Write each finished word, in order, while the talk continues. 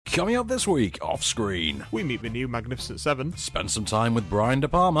Coming up this week, off screen. We meet the new Magnificent Seven. Spend some time with Brian De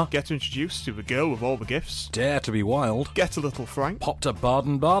Palma. Get introduced to the girl with all the gifts. Dare to be wild. Get a little frank. Pop to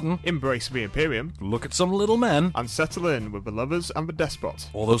Baden-Baden. Embrace the Imperium. Look at some little men. And settle in with the lovers and the despot.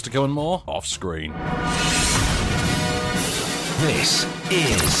 All those to go and more, off screen. This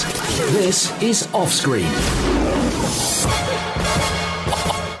is Off Screen.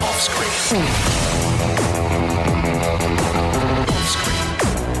 Off Screen.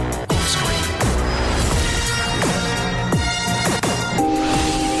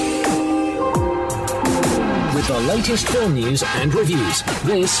 With the latest film news and reviews,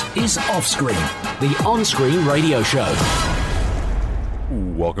 this is Off Screen, the on-screen radio show.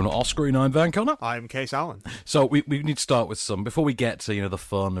 Welcome to Off Screen. I'm Van Connor. I'm Case Allen. So we need to start with some, before we get to the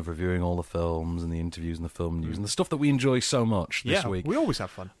fun of reviewing all the films and the interviews and the film news and the stuff that we enjoy so much this week. We always have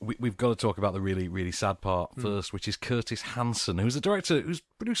fun. We've got to talk about the really, really sad part first, which is Curtis Hanson, who's a director who's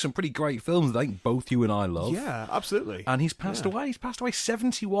produced some pretty great films that I think both you and I love. Yeah, absolutely. And he's passed away. He's passed away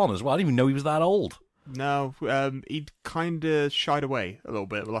 71 as well. I didn't even know he was that old. No, he'd kind of shied away a little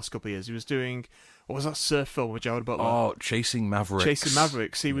bit the last couple of years. He was doing, what was that surf film with Gerard Butler? Oh, Chasing Mavericks. Chasing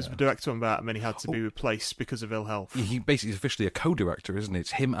Mavericks. He was the director on that, and then he had to be replaced because of ill health. He basically is officially a co-director, isn't it?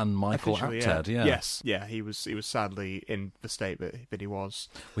 It's him and Michael Apted, yeah. Yes, yeah, he was sadly in the state that he was.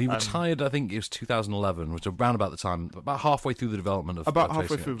 Well, he retired, I think it was 2011, which was around about the time, about halfway through the development of About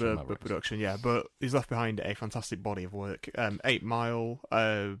halfway through Chasing the Mavericks. production, yeah, but he's left behind a fantastic body of work. 8 Mile,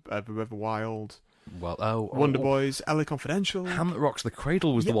 The River Wild, Wonder Boys, LA Confidential. Hand That Rocks the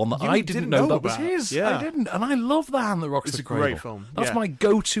Cradle was the one that you I didn't know that was about. his. Yeah. I didn't, and I love The Hand That Rocks It's the a Cradle. great film. That's Yeah. my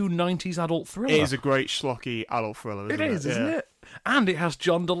go-to 90s adult thriller. It is a great schlocky adult thriller, isn't it? It is, isn't it? And it has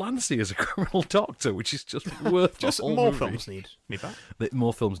John Delancey as a criminal doctor, which is just worth Just the whole more movie. films need that.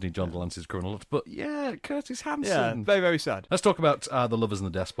 More films need John Delancey as a criminal doctor, but yeah, Curtis Hanson. Yeah, very, very sad. Let's talk about The Lovers and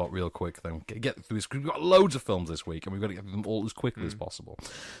the Despot real quick, then. Get through this. We've got loads of films this week, and we've got to get through them all as quickly as possible.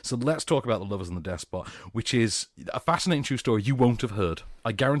 So let's talk about The Lovers and the Despot, which is a fascinating true story you won't have heard.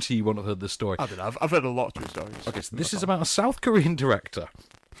 I guarantee you won't have heard this story. I don't know. I've heard a lot of true stories. Okay, so this is about a South Korean director,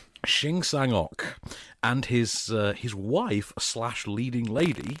 Shin Sang-ok, and his wife / leading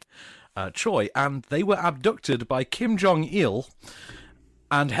lady, Choi, and they were abducted by Kim Jong-il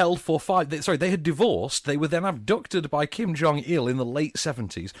and held for they had divorced. They were then abducted by Kim Jong-il in the late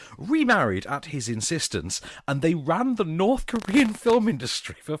 70s, remarried at his insistence, and they ran the North Korean film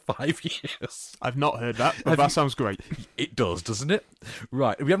industry for 5 years. I've not heard that, but that sounds great. It does, doesn't it?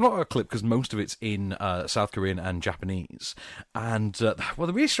 Right. We have not got a clip because most of it's in South Korean and Japanese. And, the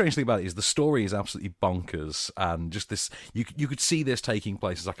really strange thing about it is the story is absolutely bonkers. And just this, you could see this taking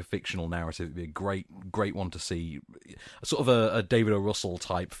place as like a fictional narrative. It'd be a great one to see. Sort of a David O. Russell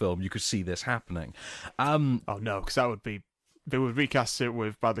type film. You could see this happening. Oh, no, because they would recast it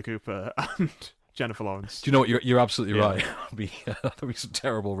with Bradley Cooper and Jennifer Lawrence. Do you know what? You're absolutely right. There'll be some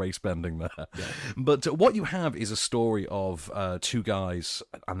terrible race bending there. Yeah. But what you have is a story of two guys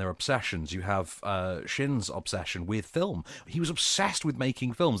and their obsessions. You have Shin's obsession with film. He was obsessed with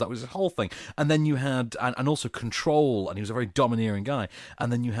making films. That was his whole thing. And then you had, and also control, and he was a very domineering guy.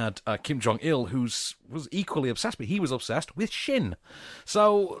 And then you had Kim Jong-il, was equally obsessed, but he was obsessed with Shin.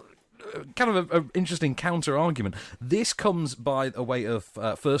 So kind of an interesting counter-argument. This comes by the way of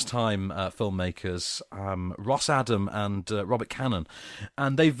first-time filmmakers Ross Adam and Robert Cannon,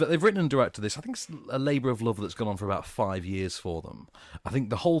 and they've written and directed this. I think it's a labour of love that's gone on for about 5 years for them. I think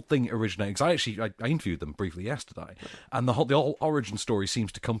the whole thing originated because I interviewed them briefly yesterday, and the whole origin story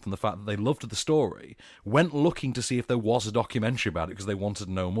seems to come from the fact that they loved the story, went looking to see if there was a documentary about it because they wanted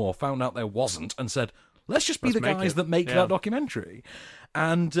to know more, found out there wasn't, and said, let's just be the guys that make that documentary.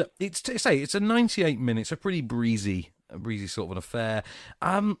 And it's a 98 minutes, a pretty breezy sort of an affair.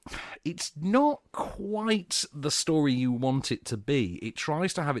 It's not quite the story you want it to be. It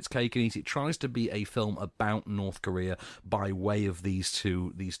tries to have its cake and eat it. It tries to be a film about North Korea by way of these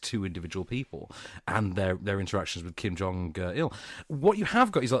two individual people and their interactions with Kim Jong-il. What you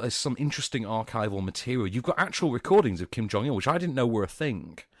have got is there's some interesting archival material. You've got actual recordings of Kim Jong-il, which I didn't know were a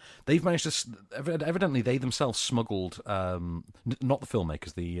thing. They've managed to, evidently they themselves smuggled, not the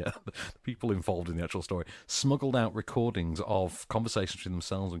filmmakers, the people involved in the actual story, smuggled out recordings of conversations between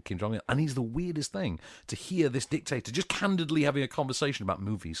themselves and Kim Jong-il. And it's the weirdest thing to hear this dictator just candidly having a conversation about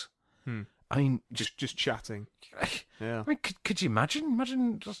movies. I mean, just chatting. Yeah. I mean, could you imagine?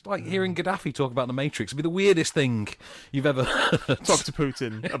 Imagine just like hearing Gaddafi talk about the Matrix. It'd be the weirdest thing you've ever heard. Talk to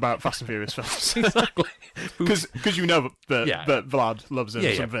Putin about Fast and Furious films. Exactly. Because you know that Vlad loves him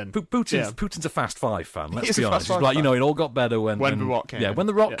or something. Putin's a Fast Five fan, let's be honest. He's like, it all got better when The Rock came in. Yeah, when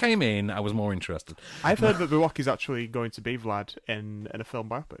The Rock came in, I was more interested. I've heard that The Rock is actually going to be Vlad in a film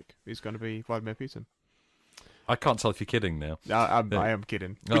biopic. He's going to be Vladimir Putin. I can't tell if you're kidding now. I am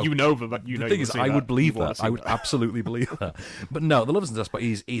kidding. But you know that. The thing is, I would believe that. I would absolutely believe that. But no, The Lovers and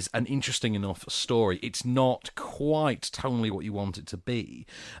Despots is an interesting enough story. It's not quite tonally what you want it to be.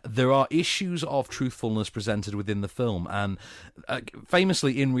 There are issues of truthfulness presented within the film, and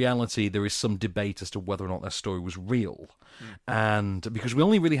famously, in reality, there is some debate as to whether or not their story was real. And because we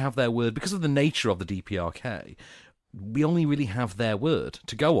only really have their word, because of the nature of the DPRK, we only really have their word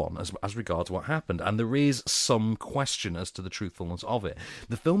to go on as regards what happened, and there is some question as to the truthfulness of it.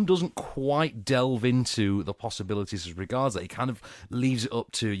 The film doesn't quite delve into the possibilities as regards that. It kind of leaves it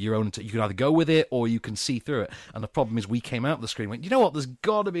up to your own. You can either go with it or you can see through it. And the problem is, we came out of the screen and went, you know what? There's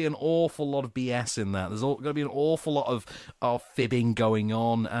got to be an awful lot of BS in that. There's got to be an awful lot of fibbing going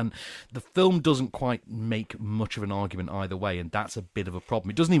on, and the film doesn't quite make much of an argument either way, and that's a bit of a problem.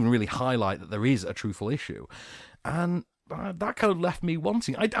 It doesn't even really highlight that there is a truthful issue. And that kind of left me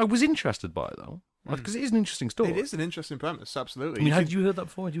wanting. I was interested by it, though, because it is an interesting story. It is an interesting premise, absolutely. I mean, had you heard that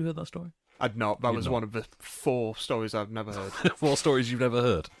before? Had you heard that story? I'd not. That was one of the 4 stories I've never heard. 4 stories you've never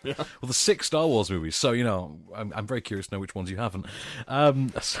heard? Yeah. Well, there's 6 Star Wars movies, so, I'm very curious to know which ones you haven't.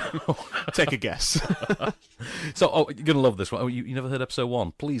 Take a guess. So, you're going to love this one. Oh, you never heard episode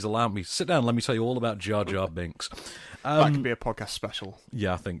 1? Please allow me. Sit down and let me tell you all about Jar Jar Binks. That could be a podcast special.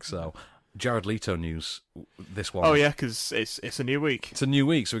 Yeah, I think so. Jared Leto news, this one. Oh, yeah, because it's a new week. It's a new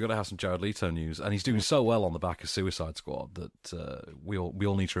week, so we've got to have some Jared Leto news. And he's doing so well on the back of Suicide Squad that we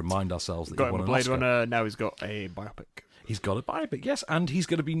all need to remind ourselves that he won an Blade Oscar. Runner, now he's got a biopic. He's got a biopic, yes, and he's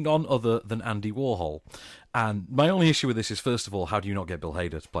going to be none other than Andy Warhol. And my only issue with this is, first of all, how do you not get Bill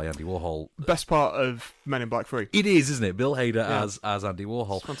Hader to play Andy Warhol? Best part of Men in Black 3. It is, isn't it? Bill Hader as Andy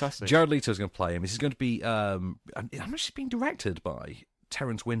Warhol. It's fantastic. Jared Leto's going to play him. This is going to be... how much is it being directed by?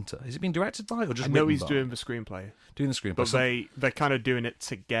 Terence Winter. Is it being directed by or just I know written he's by? doing the screenplay. Doing the screenplay. But they're kind of doing it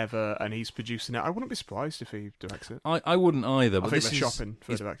together, and he's producing it. I wouldn't be surprised if he directs it. I wouldn't either. But I think this they're shopping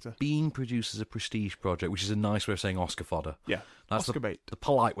for a director. Being produced as a prestige project, which is a nice way of saying Oscar fodder. Yeah, that's Oscar bait. The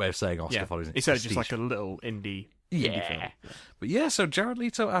polite way of saying Oscar fodder. Isn't it? He said just like a little indie film. But yeah, so Jared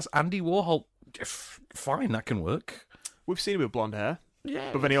Leto as Andy Warhol, fine, that can work. We've seen him with blonde hair.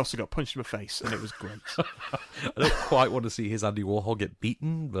 Yeah. But then he also got punched in the face, and it was great. I don't quite want to see his Andy Warhol get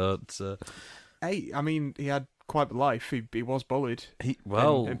beaten, but... Hey, I mean, he had quite the life. He was bullied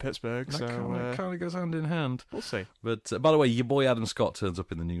in Pittsburgh, that so... kind of goes hand in hand. We'll see. But, by the way, your boy Adam Scott turns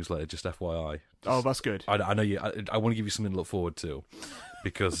up in the newsletter, just FYI. Oh, that's good. I know you... I want to give you something to look forward to,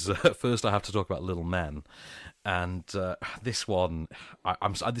 because first I have to talk about Little Men. And this one,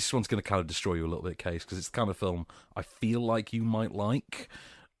 this one's going to kind of destroy you a little bit, Case, because it's the kind of film I feel like you might like,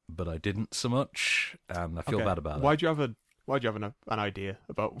 but I didn't so much, and I feel bad about it. Why'd you have an idea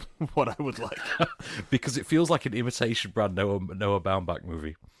about what I would like? Because it feels like an imitation brand Noah Baumbach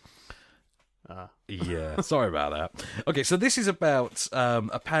movie. Yeah, sorry about that. Okay, so this is about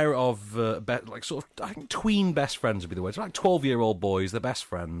a pair of I think tween best friends would be the word. It's like 12-year-old boys. They're best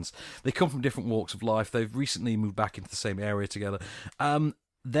friends. They come from different walks of life. They've recently moved back into the same area together.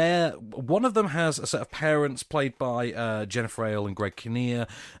 One of them has a set of parents played by Jennifer Ahle and Greg Kinnear,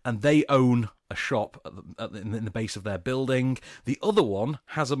 and they own a shop in the base of their building. The other one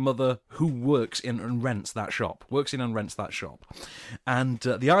has a mother who works in and rents that shop. And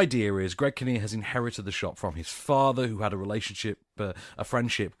the idea is Greg Kinnear has inherited the shop from his father, who had a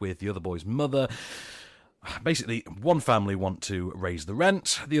friendship with the other boy's mother. Basically, one family want to raise the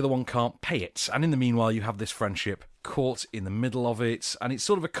rent, the other one can't pay it. And in the meanwhile, you have this friendship caught in the middle of it, and it's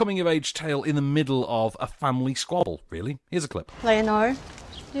sort of a coming-of-age tale in the middle of a family squabble, really. Here's a clip. Leonor,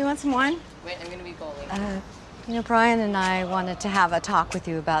 do you want some wine? Wait, I'm going to be bowling. Brian and I wanted to have a talk with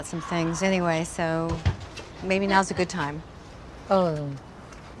you about some things anyway, so maybe now's a good time. Oh,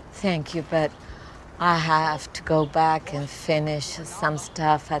 thank you, but I have to go back and finish some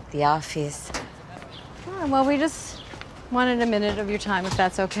stuff at the office. Oh, well, we just wanted a minute of your time, if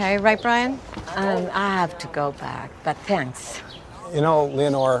that's okay. Right, Brian? I have to go back, but thanks. You know,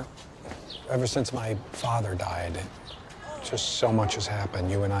 Leonor, ever since my father died, just so much has happened.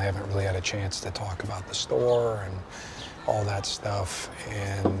 You and I haven't really had a chance to talk about the store and all that stuff.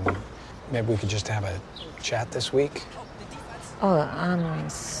 And maybe we could just have a chat this week. Oh, I'm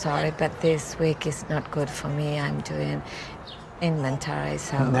sorry, but this week is not good for me. I'm doing inventory,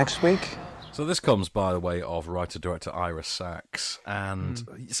 so... Next week? So this comes by the way of writer-director Ira Sachs, and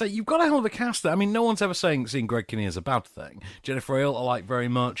so you've got a hell of a cast there. I mean, no one's ever seen Greg Kinnear as a bad thing. Jennifer Hale I like very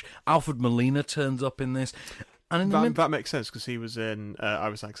much. Alfred Molina turns up in this. And that makes sense, because he was in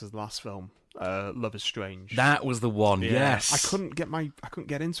Ira Sachs' last film, Love is Strange. That was the one, yes. I couldn't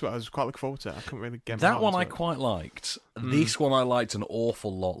get into it. I was quite looking forward to it. I couldn't really get that one. I quite liked. This one I liked an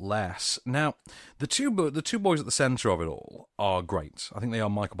awful lot less. Now, the two boys at the centre of it all are great. I think they are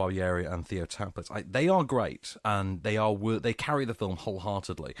Michael Barbieri and Theo Taplitz. They are great, and they carry the film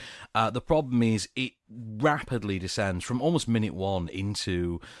wholeheartedly. The problem is it rapidly descends from almost minute one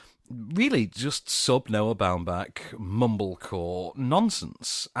into really just Noah Baumbach mumblecore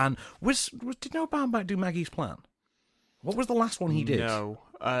nonsense. And did Noah Baumbach do Maggie's Plan? What was the last one he did? No.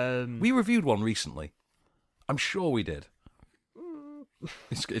 We reviewed one recently. I'm sure we did.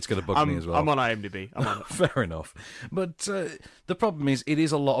 It's going to bug me as well. I'm on IMDb. I'm on it. Fair enough. But the problem is, it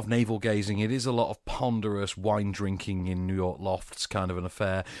is a lot of navel gazing. It is a lot of ponderous wine drinking in New York lofts kind of an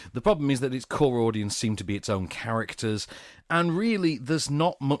affair. The problem is that its core audience seem to be its own characters. And really, there's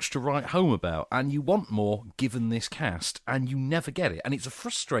not much to write home about. And you want more given this cast, and you never get it. And it's a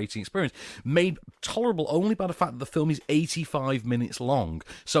frustrating experience, made tolerable only by the fact that the film is 85 minutes long.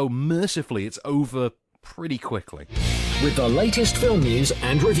 So mercifully, it's over pretty quickly. With the latest film news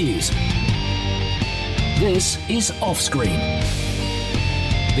and reviews, this is Offscreen,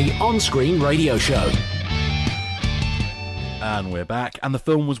 the on-screen radio show. And we're back. And the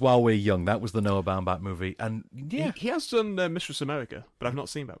film was While We're Young. That was the Noah Baumbach movie. And yeah, he has done Mistress America, but I've not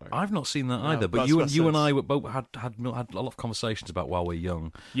seen that. I've not seen that either. But you and I both had a lot of conversations about While We're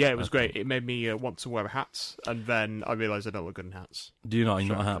Young. Yeah, it was great. It made me want to wear hats, and then I realised I don't look good in hats. Do you not?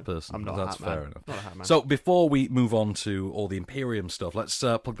 You're not a hat person. I'm not. That's a hat fair man. enough. Not a hat man. So before we move on to all the Imperium stuff, let's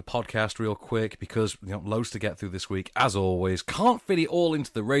plug the podcast real quick, because we got loads to get through this week. As always, can't fit it all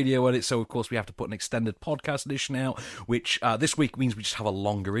into the radio edit, so of course we have to put an extended podcast edition out, which this week means we just have a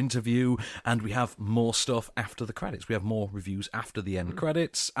longer interview, and we have more stuff after the credits. We have more reviews after the end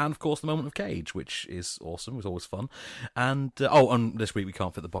credits, and of course the Moment of Cage, which is awesome. It's always fun. And and this week we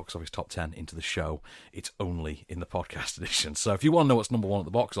can't fit the box office top 10 into the show. It's only in the podcast edition. So if you want to know what's number one at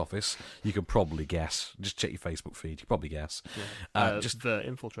the box office, you can probably guess. Just check your Facebook feed. You can probably guess. Yeah. Just The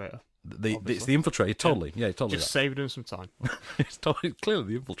Infiltrator. It's The Infiltrator, totally. Yeah, totally. Just saved him some time. It's totally,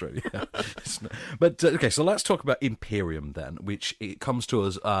 clearly The Infiltrator, yeah. But, okay, so let's talk about Imperium then, which it comes to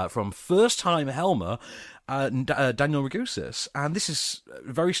us from first-time Helmer, Daniel Ragusis. And this is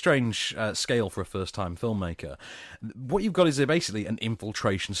a very strange scale for a first-time filmmaker. What you've got is basically an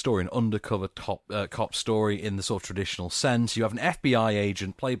infiltration story, an undercover cop story in the sort of traditional sense. You have an FBI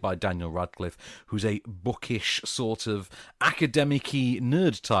agent played by Daniel Radcliffe, who's a bookish, sort of academic-y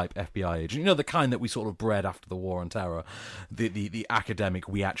nerd-type FBI agent. You know, the kind that we sort of bred after the War on Terror, the academic,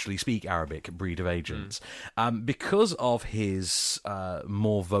 we actually speak Arabic breed of agents. Because of his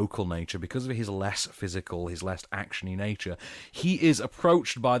more vocal nature, because of his less physical, his less actiony nature, he is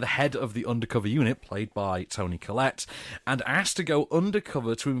approached by the head of the undercover unit, played by Toni Collette, and asked to go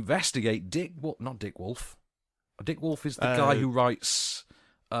undercover to investigate not Dick Wolf. Dick Wolf is the guy who writes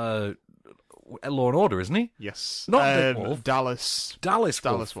Law and Order, isn't he? Yes. Not Dick Wolf. Dallas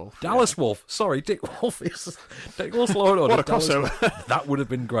Wolf. Dallas Wolf. Sorry, Dick Wolf is Dick Wolf's Law and Order. What a crossover. That would have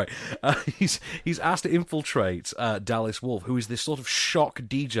been great. He's asked to infiltrate Dallas Wolf, who is this sort of shock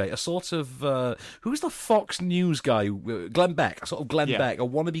DJ, a sort of who's the Fox News guy, Glenn Beck, a sort of Glenn Beck, a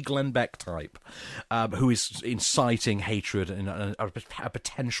wannabe Glenn Beck type, who is inciting hatred and a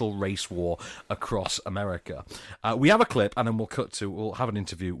potential race war across America. We have a clip, and then we'll have an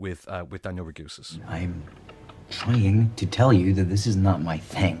interview with Daniel Ragusis. I'm trying to tell you that this is not my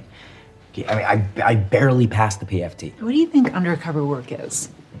thing. I mean, I barely passed the PFT. What do you think undercover work is?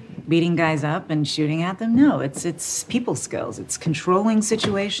 Beating guys up and shooting at them? No, it's people skills. It's controlling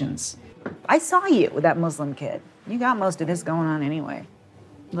situations. I saw you with that Muslim kid. You got most of this going on anyway.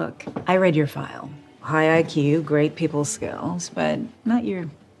 Look, I read your file. High IQ, great people skills, but not your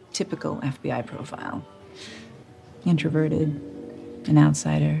typical FBI profile. Introverted, an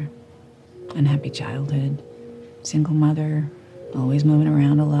outsider, unhappy childhood, single mother, always moving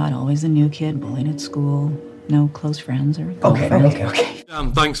around a lot, always a new kid, bullied at school, no close friends or girlfriends. Okay.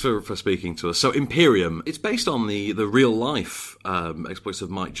 Thanks for speaking to us. So Imperium, it's based on the real life exploits of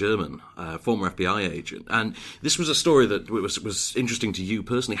Mike German, former FBI agent, and this was a story that was interesting to you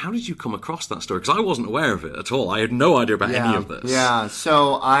personally. How did you come across that story? Because I wasn't aware of it at all. I had no idea about any of this. Yeah,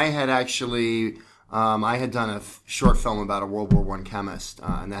 so I had actually... I had done a short film about a World War I chemist,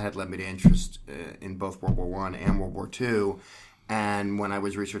 and that had led me to interest in both World War I and World War II. And when I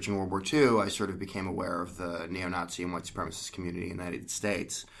was researching World War II, I sort of became aware of the neo-Nazi and white supremacist community in the United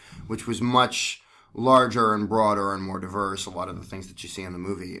States, which was much larger and broader and more diverse, a lot of the things that you see in the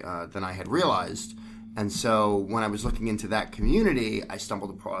movie, than I had realized. And so when I was looking into that community, I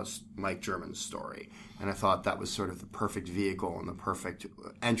stumbled across Mike German's story. And I thought that was sort of the perfect vehicle and the perfect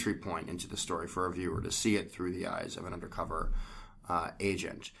entry point into the story for a viewer to see it through the eyes of an undercover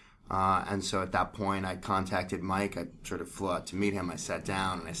agent. And so at that point, I contacted Mike. I sort of flew out to meet him. I sat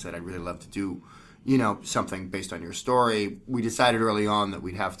down and I said, I'd really love to do, something based on your story. We decided early on that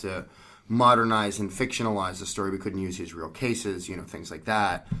we'd have to modernize and fictionalize the story. We couldn't use his real cases, things like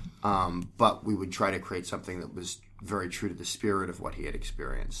that. But we would try to create something that was very true to the spirit of what he had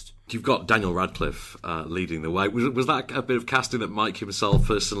experienced. You've got Daniel Radcliffe leading the way. Was that a bit of casting that Mike himself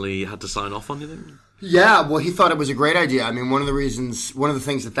personally had to sign off on, you think? Yeah, well, he thought it was a great idea. I mean, one of the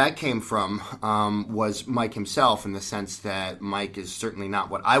things that came from was Mike himself, in the sense that Mike is certainly not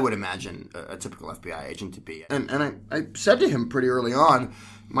what I would imagine a typical FBI agent to be. And I said to him pretty early on,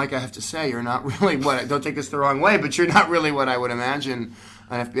 Mike, I have to say, you're not really don't take this the wrong way, but you're not really what I would imagine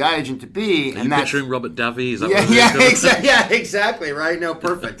an FBI agent to be. Are you picturing Robert Davi? Is that exactly, right? No,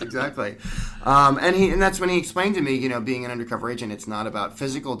 perfect, exactly. And that's when he explained to me, being an undercover agent, it's not about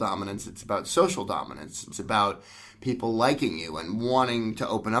physical dominance, it's about social dominance. It's about people liking you and wanting to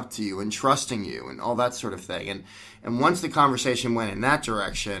open up to you and trusting you and all that sort of thing. And once the conversation went in that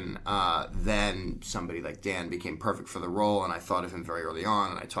direction, then somebody like Dan became perfect for the role, and I thought of him very early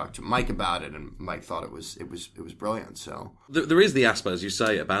on, and I talked to Mike about it, and Mike thought it was brilliant. So there is the aspect, as you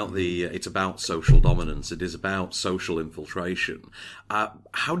say, about it's about social dominance. It is about social infiltration.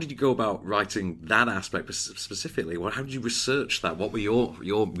 How did you go about writing that aspect specifically? How did you research that? What were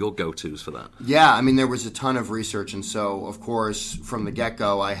your go-tos for that? Yeah, I mean, there was a ton of research, and so of course from the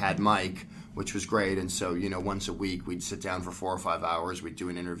get-go I had Mike, which was great. And so, once a week we'd sit down for 4 or 5 hours. We'd do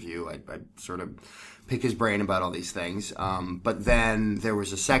an interview. I'd sort of pick his brain about all these things. But then there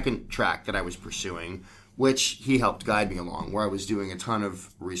was a second track that I was pursuing, which he helped guide me along, where I was doing a ton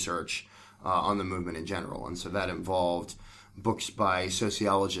of research on the movement in general. And so that involved books by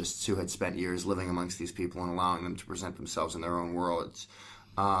sociologists who had spent years living amongst these people and allowing them to present themselves in their own worlds.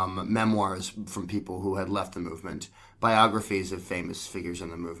 Memoirs from people who had left the movement, biographies of famous figures in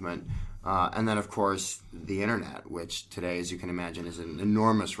the movement, and then, of course, the internet, which today, as you can imagine, is an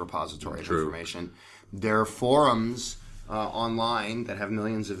enormous repository of information. There are forums online that have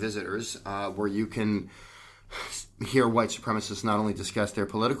millions of visitors where you can hear white supremacists not only discuss their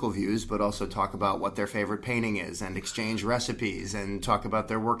political views, but also talk about what their favorite painting is and exchange recipes and talk about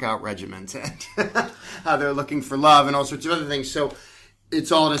their workout regimens and how they're looking for love and all sorts of other things. So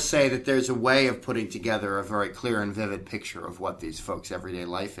it's all to say that there's a way of putting together a very clear and vivid picture of what these folks' everyday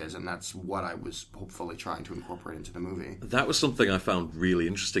life is, and that's what I was hopefully trying to incorporate into the movie. That was something I found really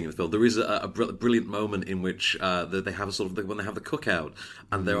interesting in the film. There is a brilliant moment in which they have when they have the cookout,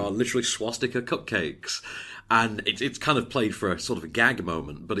 and there are literally swastika cupcakes. And it's kind of played for a sort of a gag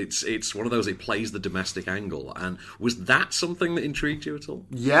moment, but it's one of those, it plays the domestic angle. And was that something that intrigued you at all?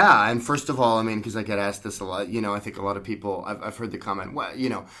 Yeah, and first of all, I mean, because I get asked this a lot, I think a lot of people, I've heard the comment, well,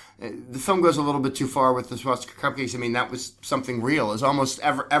 the film goes a little bit too far with the swastika cupcakes. I mean, that was something real, as almost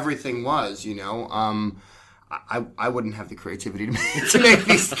everything was, I wouldn't have the creativity to make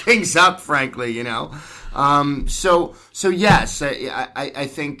these things up, frankly, So yes, I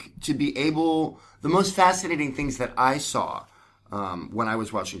think to be able... The most fascinating things that I saw when I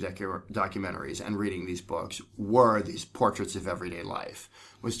was watching documentaries and reading these books were these portraits of everyday life,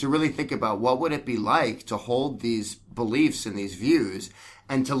 was to really think about what would it be like to hold these beliefs and these views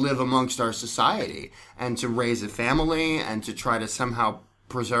and to live amongst our society and to raise a family and to try to somehow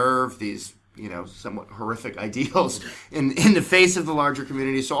preserve these somewhat horrific ideals in the face of the larger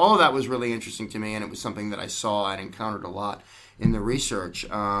community. So all of that was really interesting to me, and it was something that I saw and encountered a lot in the research.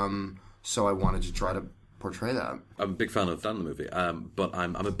 So I wanted to try to portray that. I'm a big fan of Dan the movie, but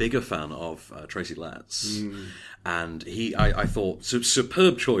I'm a bigger fan of Tracy Letts. And I thought,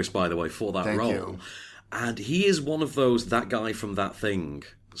 superb choice, by the way, for that role. You. And he is one of those, that guy from That Thing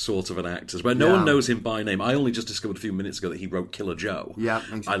sort of an actors, where no one knows him by name. I only just discovered a few minutes ago that he wrote Killer Joe. Yeah,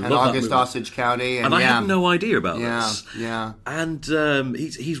 and August Osage County. And I had no idea about this. Yeah. And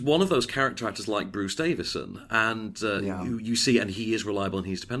he's one of those character actors like Bruce Davison, and you see, and he is reliable and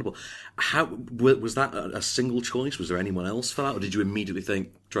he's dependable. How was that a single choice? Was there anyone else for that, or did you immediately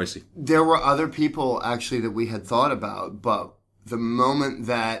think Tracy? There were other people, actually, that we had thought about, but the moment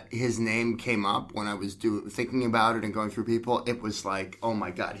that his name came up, when I was thinking about it and going through people, it was like, oh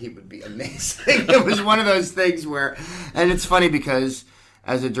my God, he would be amazing. It was one of those things where, and it's funny because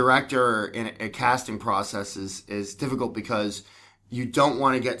as a director, a casting process is difficult because you don't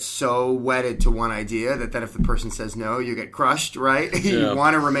want to get so wedded to one idea that then if the person says no, you get crushed, right? You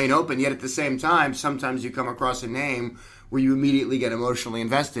want to remain open, yet at the same time, sometimes you come across a name where you immediately get emotionally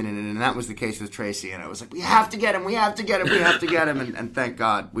invested in it, and that was the case with Tracy, and I was like, we have to get him, and thank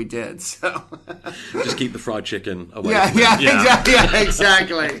God we did, so. Just keep the fried chicken away.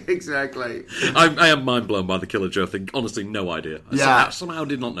 Exactly. I am mind blown by the Killer Joe thing. Honestly, no idea. Somehow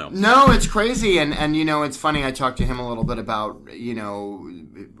did not know. No, it's crazy, and it's funny, I talked to him a little bit about,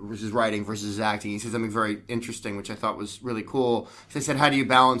 versus writing versus acting. He said something very interesting, which I thought was really cool. So I said, how do you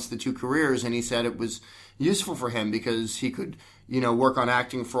balance the two careers? And he said it was useful for him because he could, work on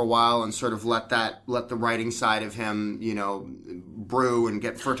acting for a while and sort of let the writing side of him, brew and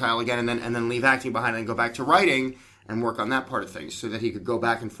get fertile again, and then leave acting behind and go back to writing and work on that part of things, so that he could go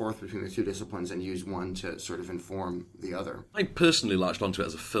back and forth between the two disciplines and use one to sort of inform the other. I personally latched onto it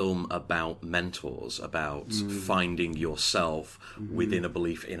as a film about mentors, about finding yourself within a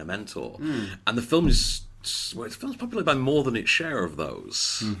belief in a mentor, and the film is. Well, it's popular by more than its share of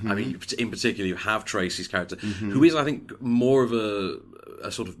those. I mean, in particular, you have Tracy's character, who is, I think, more of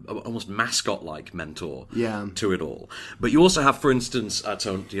a sort of almost mascot-like mentor to it all. But you also have, for instance,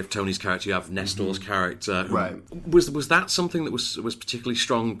 you have Tony's character, you have Nestor's character. Right. Was that something that was particularly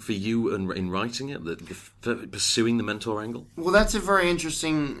strong for you in writing it, pursuing the mentor angle? Well, that's a very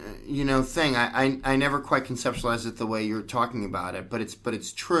interesting, thing. I never quite conceptualized it the way you're talking about it, but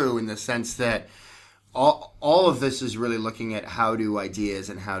it's true in the sense that all of this is really looking at how do ideas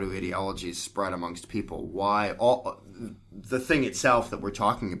and how do ideologies spread amongst people. Why the thing itself that we're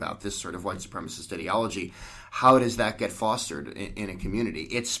talking about, this sort of white supremacist ideology, how does that get fostered in a community?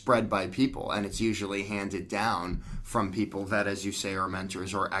 It's spread by people, and it's usually handed down from people that, as you say, are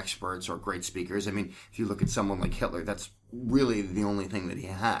mentors or experts or great speakers. I mean, if you look at someone like Hitler, that's really the only thing that he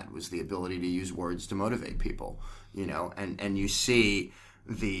had, was the ability to use words to motivate people, and you see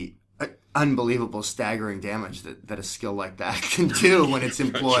the unbelievable, staggering damage that a skill like that can do when it's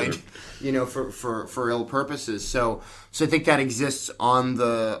employed, for ill purposes. So I think that exists on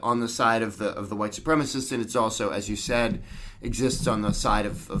the side of the white supremacists, and it's also, as you said, exists on the side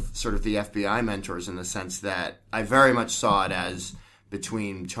of sort of the FBI mentors, in the sense that I very much saw it as,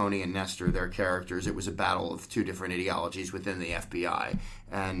 between Tony and Nestor, their characters, it was a battle of two different ideologies within the FBI,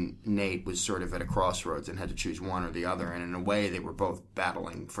 and Nate was sort of at a crossroads and had to choose one or the other, and in a way they were both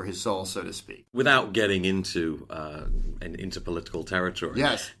battling for his soul, so to speak. Without getting into political territory,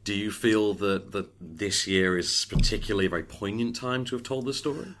 yes, do you feel that this year is particularly a very poignant time to have told this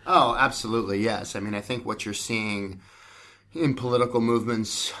story? Oh, absolutely, yes. I mean, I think what you're seeing in political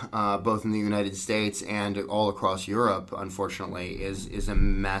movements, both in the United States and all across Europe, unfortunately, is a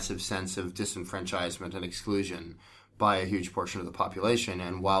massive sense of disenfranchisement and exclusion by a huge portion of the population.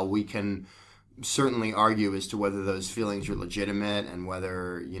 And while we can certainly argue as to whether those feelings are legitimate and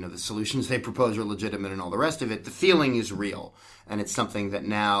whether, the solutions they propose are legitimate and all the rest of it, the feeling is real. And it's something that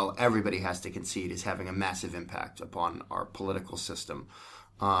now everybody has to concede is having a massive impact upon our political system.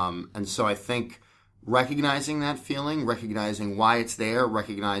 And so I think recognizing that feeling, recognizing why it's there,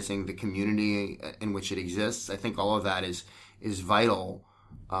 recognizing the community in which it exists, I think all of that is vital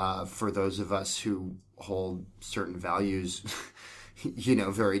for those of us who hold certain values,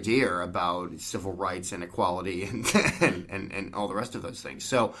 very dear about civil rights and equality and all the rest of those things.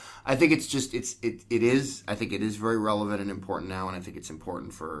 So I think it is very relevant and important now, and I think it's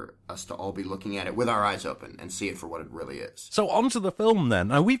important for us to all be looking at it with our eyes open and see it for what it really is. So on to the film then.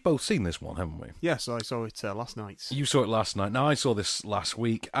 Now, we've both seen this one, haven't we? Yes, I saw it last night. You saw it last night. Now, I saw this last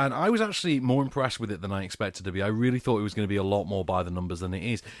week, and I was actually more impressed with it than I expected to be. I really thought it was going to be a lot more by the numbers than it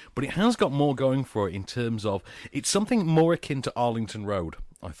is, but it has got more going for it in terms of, it's something more akin to Arlington Road,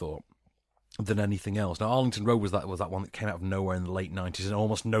 I thought, than anything else. Now, Arlington Road was that one that came out of nowhere in the late 90s, and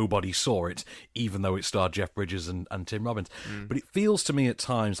almost nobody saw it, even though it starred Jeff Bridges and Tim Robbins. But it feels to me at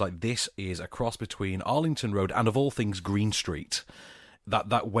times like this is a cross between Arlington Road and, of all things, Green Street.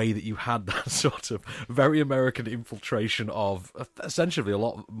 That way that you had that sort of very American infiltration of essentially a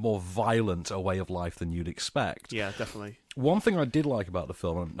lot more violent a way of life than you'd expect. Yeah, definitely. One thing I did like about the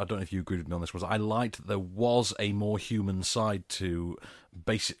film, and I don't know if you agreed with me on this, was I liked that there was a more human side to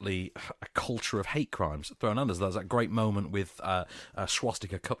basically a culture of hate crimes thrown at us. There's that great moment with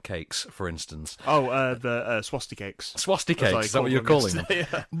swastika cupcakes, for instance. Oh, the swastikakes. Swastikakes, is that what you're calling them?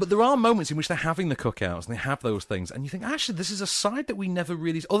 Yeah. But there are moments in which they're having the cookouts and they have those things, and you think, actually, this is a side that we never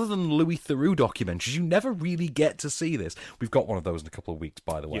really, other than Louis Theroux documentaries, you never really get to see this. We've got one of those in a couple of weeks,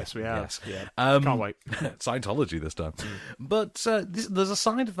 by the way. Yes, we have. Yes. Yeah. Can't wait. Scientology this time. But there's a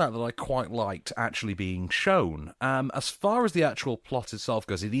side of that I quite liked actually being shown. As far as the actual plot itself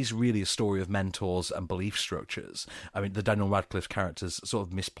goes, it is really a story of mentors and belief structures. I mean, the Daniel Radcliffe character's sort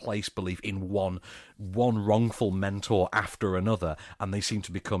of misplaced belief in one wrongful mentor after another, and they seem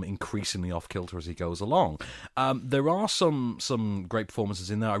to become increasingly off-kilter as he goes along. There are some great performances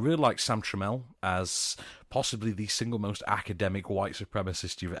in there. I really like Sam Trammell as possibly the single most academic white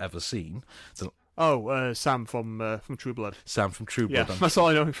supremacist you've ever seen. So, Sam from True Blood. Sam from True Blood. Yeah, that's all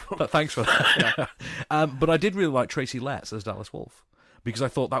I know him from. Thanks for that. Yeah. But I did really like Tracy Letts as Dallas Wolfe, because I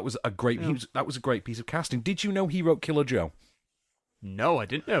thought that was a great piece of casting. Did you know he wrote Killer Joe? No, I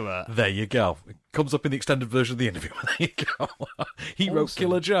didn't know that. There you go. It comes up in the extended version of the interview. There you go. He wrote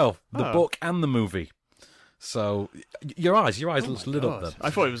Killer Joe, the book and the movie. So your eyes lit up then. I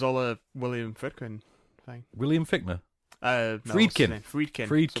thought it was all a William Friedkin thing. William Fichtner? No, Friedkin.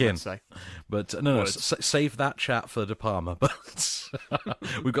 Friedkin. But no, save that chat for De Palma. But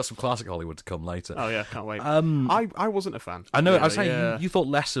we've got some classic Hollywood to come later. Oh yeah, can't wait. I wasn't a fan. I know. Really, I was saying you thought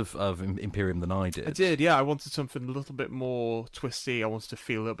less of Imperium than I did. I did. Yeah, I wanted something a little bit more twisty. I wanted to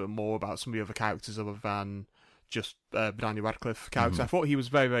feel a little bit more about some of the other characters other than just Daniel Radcliffe character. I thought he was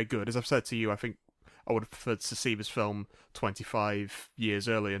very, very good. As I've said to you, I think I would have preferred to see this film 25 years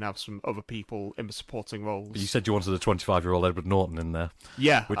earlier and have some other people in the supporting roles. You said you wanted a 25-year-old Edward Norton in there.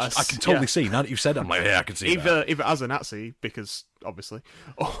 Yeah. Which I can totally see. Now that you've said it, I'm like, yeah, I can see that. Either as a Nazi, because, obviously,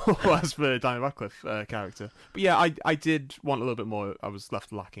 or as the Daniel Radcliffe character. But yeah, I did want a little bit more. I was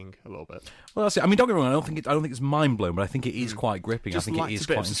left lacking a little bit. Well, that's it. I mean, don't get me wrong, I don't think it's mind-blowing, but I think it is quite gripping. Just I think lacked it is a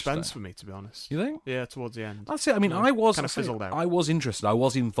bit quite of suspense for me, to be honest. You think? Yeah, towards the end. That's it. I mean, I was kind of fizzled out. I was interested. I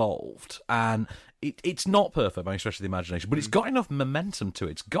was involved, and it's not perfect by any stretch of the imagination, but it's got enough momentum to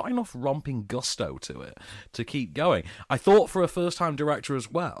it. It's got enough romping gusto to it to keep going. I thought for a first-time director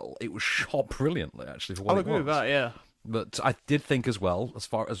as well, it was shot brilliantly, actually, for what I'll it agree was. with that, yeah. But I did think as well, as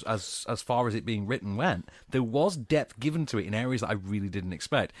far as it being written went, there was depth given to it in areas that I really didn't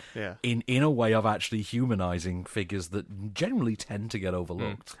expect. Yeah. In a way of actually humanising figures that generally tend to get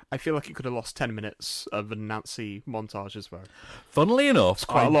overlooked. I feel like it could have lost 10 minutes of the Nazi montage as well. Funnily enough,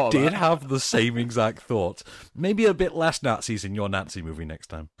 I did have the same exact thought. Maybe a bit less Nazis in your Nazi movie next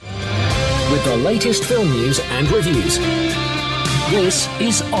time. With the latest film news and reviews, this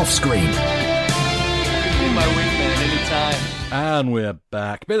is Offscreen. My wingman anytime. And we're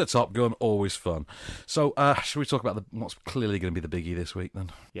back. Bit of Top Gun, always fun. So, should we talk about what's clearly going to be the biggie this week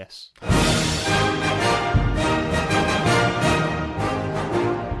then? Yes.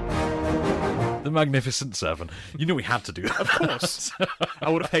 The Magnificent Seven. You knew we had to do that. Of course. I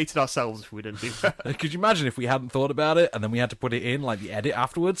would have hated ourselves if we didn't do that. Could you imagine if we hadn't thought about it and then we had to put it in, like the edit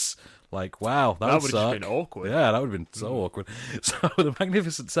afterwards? Like, wow, that would have suck. been awkward. Yeah, that would have been so awkward. So, The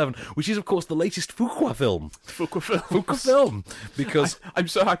Magnificent Seven, which is, of course, the latest Fuqua film. Fuqua film. Because I'm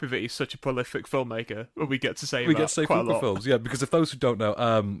so happy that he's such a prolific filmmaker. We get to say quite a lot. Films, yeah, because if those who don't know,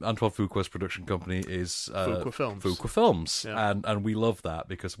 Antoine Fuqua's production company is Fuqua Films. Fuqua Films. Yeah. And we love that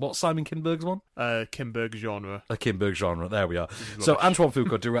because what's Simon Kinberg's one? Kinberg Genre. A Kinberg Genre, there we are. So Antoine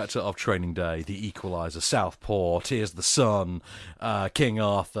Fuqua, director of Training Day, The Equalizer, Southpaw, Tears of the Sun, King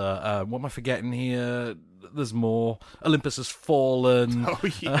Arthur, what am I forgetting here? There's more. Olympus Has Fallen. Oh,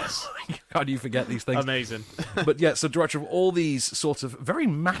 yes. How do you forget these things? Amazing. But yeah, so director of all these sort of very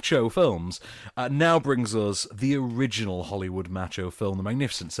macho films now brings us the original Hollywood macho film, The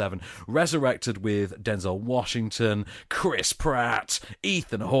Magnificent Seven, resurrected with Denzel Washington, Chris Pratt,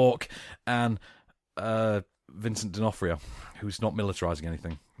 Ethan Hawke, and Vincent D'Onofrio, who's not militarising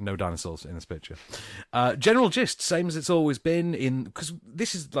anything. No dinosaurs in this picture. General gist, same as it's always been, because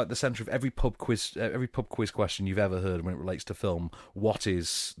this is like the centre of every pub quiz question you've ever heard when it relates to film. What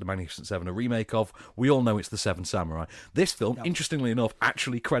is The Magnificent Seven a remake of? We all know it's The Seven Samurai. This film, interestingly enough,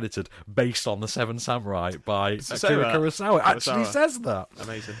 actually credited based on The Seven Samurai by Akira Kurosawa. Actually says that.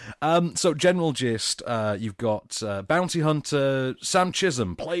 Amazing. So general gist, you've got bounty hunter Sam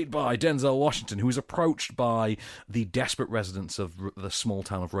Chisholm, played by Denzel Washington, who is approached by the desperate residents of the small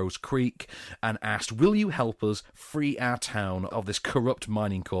town of Rose Creek and asked, will you help us free our town of this corrupt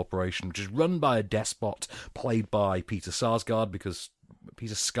mining corporation, which is run by a despot played by Peter Sarsgaard, because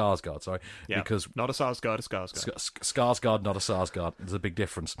not a Sarsgaard, a Skarsgård. Skarsgård, not a Sarsgaard. There's a big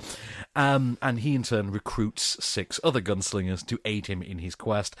difference. And he in turn recruits 6 other gunslingers to aid him in his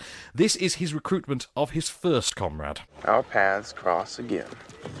quest. This is his recruitment of his first comrade. Our paths cross again.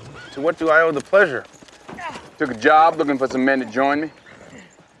 To what do I owe the pleasure? Took a job looking for some men to join me.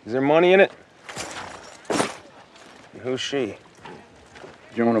 Is there money in it? And who's she?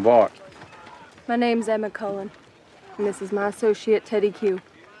 Joan of Arc. My name's Emma Cullen, and this is my associate, Teddy Q.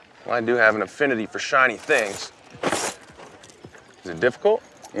 Well, I do have an affinity for shiny things. Is it difficult?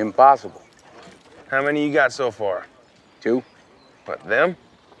 Impossible. How many you got so far? 2. What, them?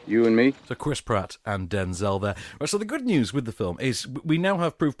 You and me? So Chris Pratt and Denzel there. Right, so the good news with the film is we now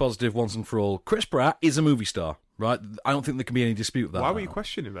have proof positive once and for all. Chris Pratt is a movie star, right? I don't think there can be any dispute with that. Why were you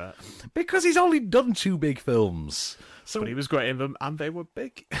questioning that? Because he's only done 2 big films. So but he was great in them, and they were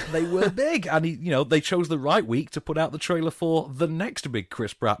big. They were big, and they chose the right week to put out the trailer for the next big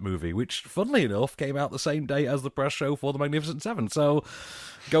Chris Pratt movie, which, funnily enough, came out the same day as the press show for The Magnificent Seven. So,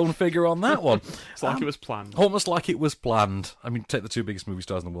 go and figure on that one. It's like it was planned. Almost like it was planned. I mean, take the 2 biggest movie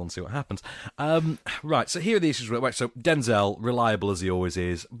stars in the world and see what happens. Right, so here are the issues. Right, so Denzel, reliable as he always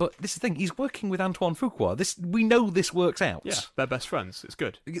is, but this is the thing, he's working with Antoine Fuqua. We know this works out. Yeah, they're best friends. It's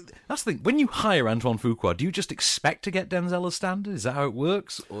good. That's the thing. When you hire Antoine Fuqua, do you just expect to get Denzel as standard? Is that how it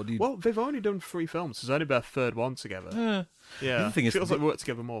works? Or do you... Well, they've only done 3 films. It's only their 3rd one together. Yeah, the thing is, feels like we work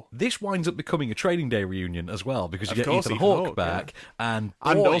together more. This winds up becoming a Training Day reunion as well, because you get Ethan Hawke back, and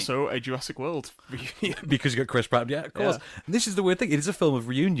also a Jurassic World reunion. Because you got Chris Pratt, yeah, of course. Yeah. This is the weird thing, it is a film of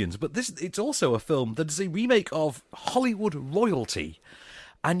reunions, but it's also a film that is a remake of Hollywood royalty,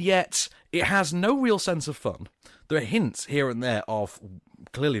 and yet it has no real sense of fun. There are hints here and there of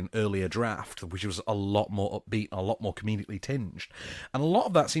clearly an earlier draft, which was a lot more upbeat, a lot more comedically tinged. And a lot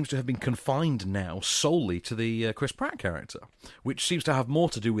of that seems to have been confined now solely to the Chris Pratt character, which seems to have more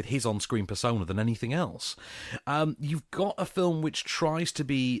to do with his on-screen persona than anything else. You've got a film which tries to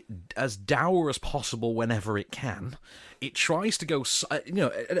be as dour as possible whenever it can. It tries to go, at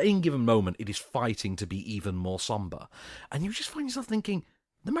any given moment, it is fighting to be even more somber. And you just find yourself thinking,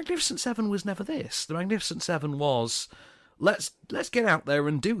 The Magnificent Seven was never this. The Magnificent Seven was... Let's get out there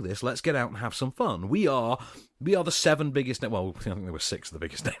and do this. Let's get out and have some fun. We are the 7 biggest... Well, I think there were 6 of the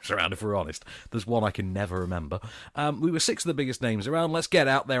biggest names around, if we're honest. There's one I can never remember. We were 6 of the biggest names around. Let's get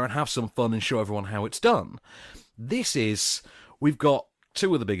out there and have some fun and show everyone how it's done. This is... We've got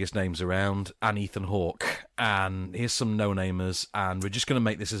 2 of the biggest names around and Ethan Hawke. And here's some no-namers. And we're just going to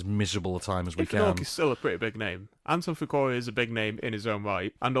make this as miserable a time as we can. Ethan Hawke is still a pretty big name. Antoine Fuqua is a big name in his own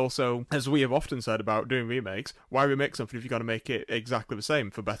right. And also, as we have often said about doing remakes, why remake something if you're going to make it exactly the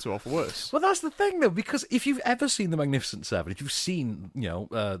same, for better or for worse? Well, that's the thing, though, because if you've ever seen The Magnificent Seven, if you've seen,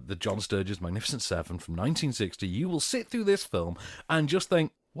 the John Sturges Magnificent Seven from 1960, you will sit through this film and just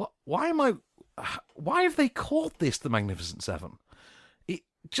think, why have they called this The Magnificent Seven?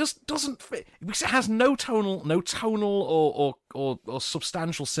 Just doesn't fit, because it has no tonal or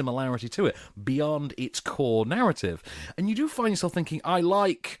substantial similarity to it beyond its core narrative. And you do find yourself thinking, I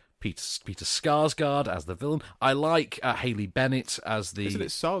like Peter Skarsgård as the villain. I like Haley Bennett as the... Isn't it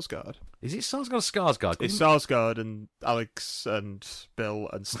Skarsgård? Is it Skarsgård or Skarsgård? It's Skarsgård, and Alex and Bill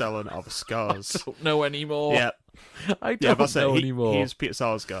and Stellan are the Scars. I don't know anymore. Yeah. I don't know anymore. He is Peter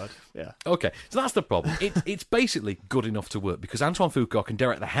Sarsgaard, yeah. Okay, so that's the problem. It's basically good enough to work, because Antoine Fuqua can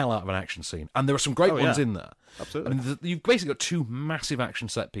direct the hell out of an action scene, and there are some great ones in there. Absolutely. I mean, you've basically got 2 massive action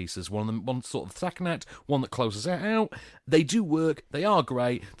set pieces, one sort of the second act, one that closes it out. They do work, they are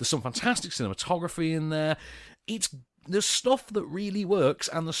great, there's some fantastic cinematography in there. There's stuff that really works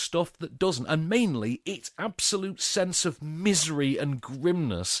and the stuff that doesn't, and mainly its absolute sense of misery and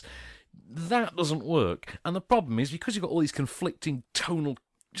grimness. That doesn't work. And the problem is, because you've got all these conflicting tonal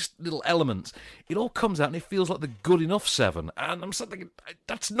just little elements, it all comes out and it feels like the good enough 7. And I'm thinking,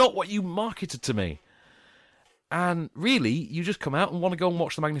 that's not what you marketed to me. And really, you just come out and want to go and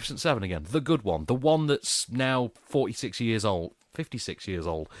watch The Magnificent Seven again. The good one. The one that's now 56 years old. 56 years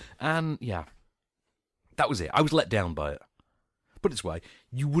old. And, yeah. That was it. I was let down by it. Put it this way,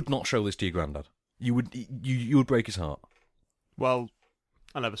 you would not show this to your granddad. You would break his heart. Well,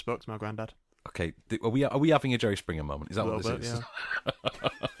 I never spoke to my granddad. Okay, are we having a Jerry Springer moment? Is that what this is?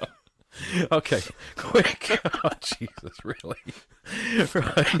 Yeah. Okay, quick. Oh, Jesus, really?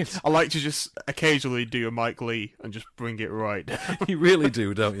 Right. I like to just occasionally do a Mike Lee and just bring it right. You really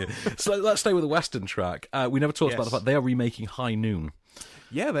do, don't you? So let's stay with the Western track. We never talked about the fact they are remaking High Noon.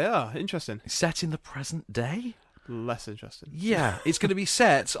 Yeah, they are. Interesting. Set in the present day? Less interesting. Yeah, it's going to be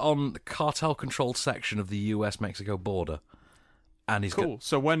set on the cartel-controlled section of the US-Mexico border. And he's cool.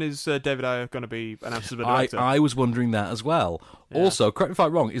 So when is David Ayer going to be announced as a director? I was wondering that as well. Yeah. Also, correct me if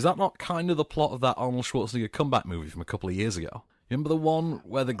I'm wrong, is that not kind of the plot of that Arnold Schwarzenegger comeback movie from a couple of years ago? Remember the one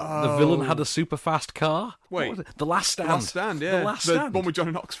where the villain had a super fast car? Wait. The Last Stand. The Last Stand, yeah. The Last Stand. The one with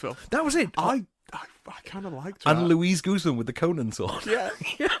Johnny Knoxville. That was it. I kind of liked that. And Louise Guzman with the Conan sword. Yeah.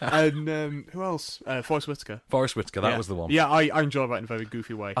 Yeah. And who else? Forrest Whitaker. Forrest Whitaker, that was the one. Yeah, I enjoy that in a very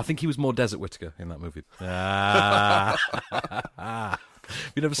goofy way. I think he was more Desert Whitaker in that movie.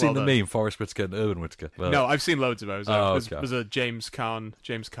 Have you never seen the meme, Forrest Whitaker and Erwin Whitaker? Well, no, I've seen loads of those. Okay. There's a James Caan.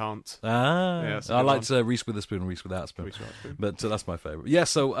 Yeah, I liked Reese Witherspoon and Reese Without Spoon. But that's my favourite. Yeah,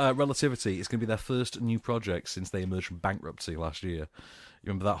 so Relativity is going to be their first new project since they emerged from bankruptcy last year. You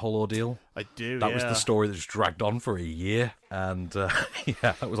remember that whole ordeal? I do, That was the story that just dragged on for a year, and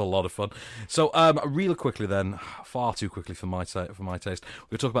yeah, that was a lot of fun. So, real quickly then, far too quickly for my taste, we're going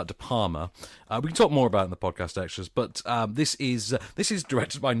to talk about De Palma. We can talk more about it in the podcast extras, but this is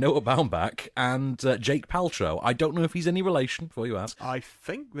directed by Noah Baumbach and Jake Paltrow. I don't know if he's any relation, before you ask. I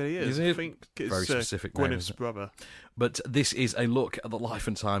think that he is. I think it's very specific Gwyneth's brother. But this is a look at the life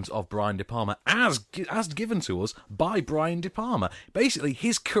and times of Brian De Palma, as given to us by Brian De Palma. Basically,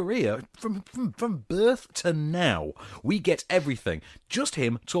 his career from birth to now, we get everything. Just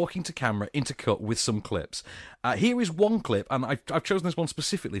him talking to camera, intercut with some clips. Here is one clip, and I've chosen this one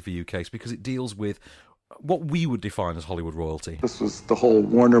specifically for you, Case, because it deals with what we would define as Hollywood royalty. This was the whole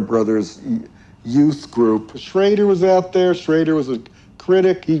Warner Brothers youth group. Schrader was out there. Schrader was a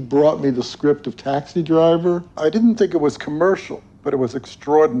critic. He brought me the script of Taxi Driver. I didn't think it was commercial, but it was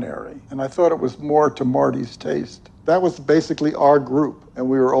extraordinary. And I thought it was more to Marty's taste. That was basically our group. And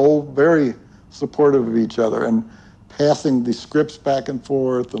we were all very supportive of each other and passing the scripts back and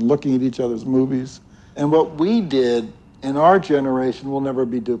forth and looking at each other's movies. And what we did in our generation will never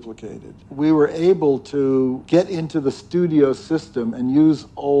be duplicated. We were able to get into the studio system and use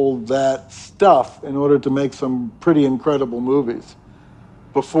all that stuff in order to make some pretty incredible movies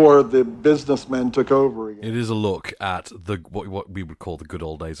before the businessmen took over again. It is a look at what we would call the good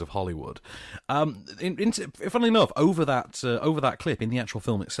old days of Hollywood. Funnily enough, over that clip in the actual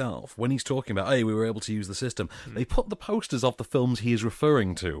film itself, when he's talking about, hey, we were able to use the system, they put the posters of the films he is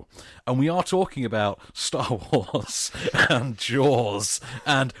referring to, and we are talking about Star Wars and Jaws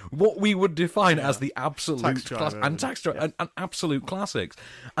and what we would define as the absolute absolute classics,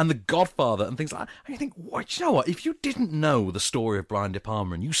 and The Godfather and things like that. And you think, what? You know what? If you didn't know the story of Brian De Palma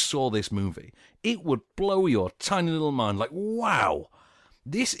and you saw this movie, it would blow your tiny little mind. Like, wow,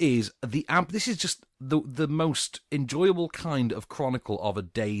 this is just the most enjoyable kind of chronicle of a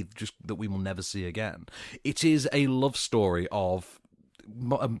day just that we will never see again. It is a love story of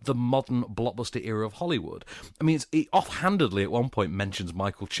the modern blockbuster era of Hollywood. I mean, it offhandedly at one point mentions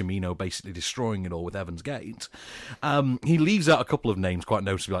Michael Cimino basically destroying it all with Heaven's Gate. He leaves out a couple of names quite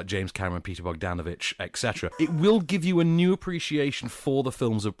noticeably, like James Cameron, Peter Bogdanovich, etc. It will give you a new appreciation for the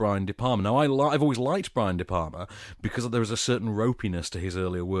films of Brian De Palma. Now, I've always liked Brian De Palma because there is a certain ropiness to his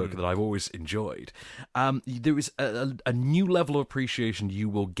earlier work that I've always enjoyed. There is a new level of appreciation you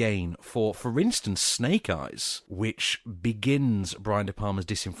will gain for instance, Snake Eyes, which begins Brian De Palma's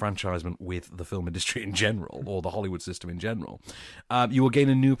disenfranchisement with the film industry in general, or the Hollywood system in general. You will gain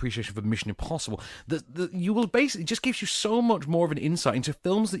a new appreciation for Mission Impossible. You will basically just gives you so much more of an insight into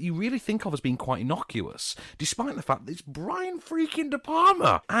films that you really think of as being quite innocuous, despite the fact that it's Brian freaking De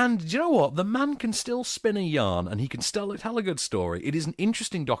Palma. And you know what? The man can still spin a yarn, and he can still tell a good story. It is an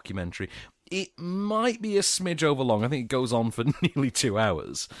interesting documentary. It might be a smidge over long. I think it goes on for nearly 2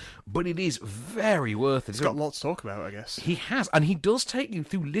 hours. But it is very worth it. He's got lots to talk about, I guess. He has. And he does take you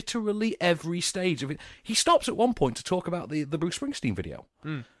through literally every stage of it. He stops at one point to talk about the Bruce Springsteen video.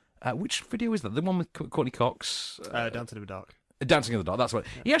 Which video is that? The one with Courtney Cox? Dancing in the Dark. Dancing in the Dark, that's right.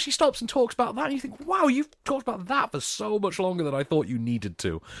 Yeah. He actually stops and talks about that, and you think, wow, you've talked about that for so much longer than I thought you needed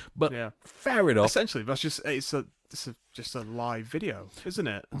to. But fair enough. Essentially, that's just just a live video, isn't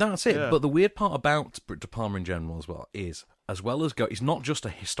it? That's it. Yeah. But the weird part about De Palma in general is, it's not just a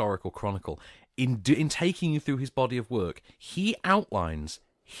historical chronicle. In taking you through his body of work, he outlines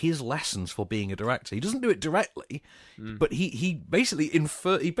his lessons for being a director. He doesn't do it directly, but he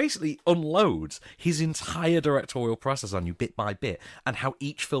basically unloads his entire directorial process on you bit by bit, and how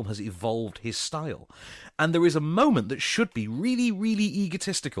each film has evolved his style. And there is a moment that should be really, really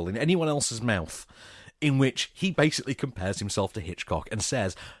egotistical in anyone else's mouth, in which he basically compares himself to Hitchcock and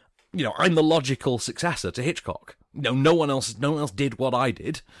says, you know, I'm the logical successor to Hitchcock. No one else did what I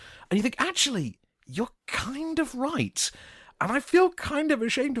did. And you think, actually, you're kind of right. And I feel kind of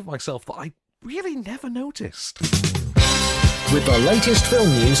ashamed of myself that I really never noticed. With the latest film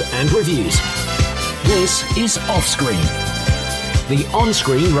news and reviews, this is Offscreen, the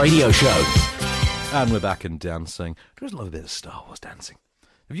on-screen radio show. And we're back and dancing. There's a little bit of Star Wars dancing.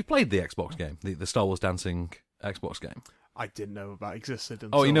 Have you played the Xbox game, the Star Wars dancing Xbox game? I didn't know that existed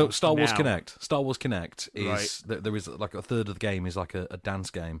until Oh, you know, Star Wars Kinect. Star Wars Kinect is there is like a third of the game is like a dance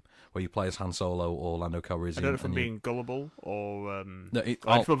game where you play as Han Solo or Lando Calrissian. I don't know if I'm being gullible or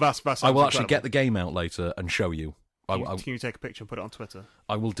I will actually get the game out later and show you. Can you take a picture and put it on Twitter?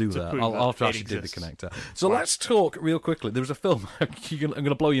 I will do that. prove I'll that have to it actually do the exists. connector. So let's talk real quickly. There was a film. I'm going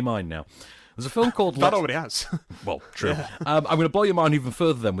to blow your mind now. There's a film called... That already has. Well, true. Yeah. I'm going to blow your mind even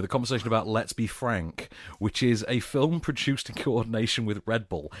further then with a conversation about Let's Be Frank, which is a film produced in coordination with Red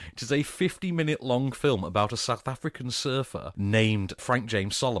Bull. It is a 50-minute long film about a South African surfer named Frank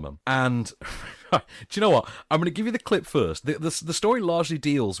James Solomon. And... do you know what? I'm going to give you the clip first. The story largely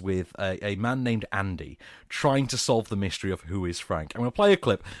deals with a man named Andy trying to solve the mystery of who is Frank. I'm going to play a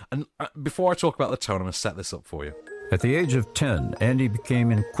clip, and before I talk about the tone, I'm going to set this up for you. At the age of 10, Andy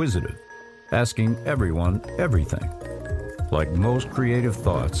became inquisitive, asking everyone everything. Like most creative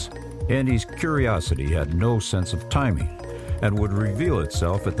thoughts, Andy's curiosity had no sense of timing and would reveal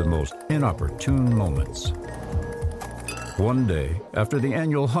itself at the most inopportune moments. One day, after the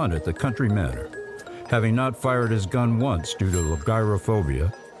annual hunt at the country manor, having not fired his gun once due to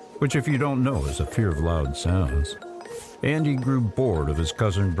gyrophobia, which if you don't know is a fear of loud sounds, Andy grew bored of his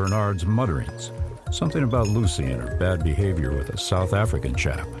cousin Bernard's mutterings, something about Lucy and her bad behavior with a South African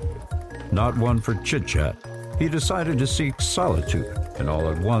chap. Not one for chit-chat, he decided to seek solitude, and all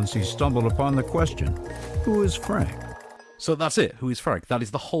at once he stumbled upon the question, who is Frank? So that's it. Who is Frank? That is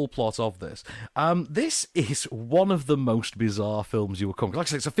the whole plot of this. This is one of the most bizarre films you will come. Like I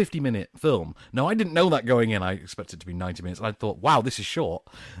said, it's a 50-minute film. No, I didn't know that going in. I expected it to be 90 minutes. And I thought, wow, this is short.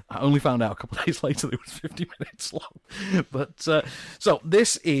 I only found out a couple of days later that it was 50 minutes long. But, so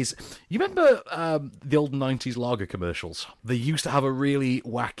this is... You remember the old 90s lager commercials? They used to have a really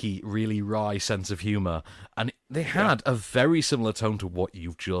wacky, really wry sense of humour. And they had a very similar tone to what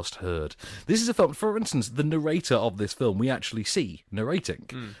you've just heard. This is a film, for instance, the narrator of this film, we actually see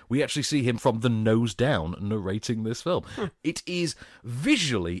narrating. We actually see him from the nose down narrating this film. It is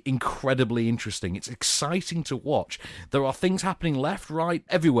visually incredibly interesting. It's exciting to watch. There are things happening left, right,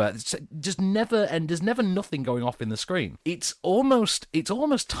 everywhere. It's just never, and there's never nothing going off in the screen. It's almost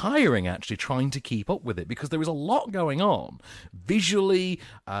tiring actually trying to keep up with it because there is a lot going on visually,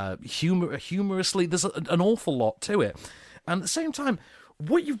 humorously. There's an awful lot to it, and at the same time,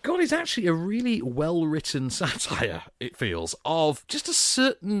 what you've got is actually a really well-written satire, it feels, of just a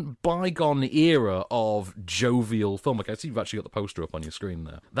certain bygone era of jovial film. Like I see you've actually got the poster up on your screen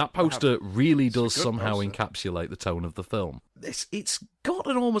there. That poster really does somehow encapsulate the tone of the film. It's got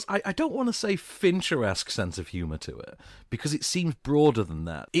an almost, I don't want to say Fincher-esque sense of humour to it, because it seems broader than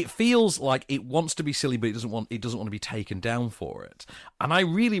that. It feels like it wants to be silly, but it doesn't want to be taken down for it. And I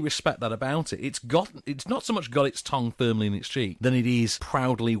really respect that about it. It's not so much got its tongue firmly in its cheek than it is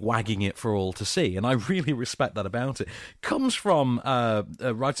proudly wagging it for all to see, and I really respect that about it. Comes from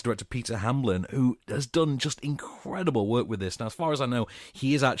writer-director Peter Hamlin, who has done just incredible work with this. Now, as far as I know,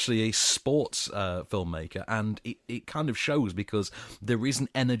 he is actually a sports filmmaker, and it kind of shows because there is an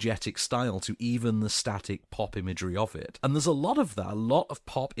energetic style to even the static pop imagery of it, and there's a lot of that, a lot of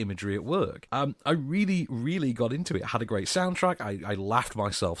pop imagery at work. I really, really got into it. It had a great soundtrack. I laughed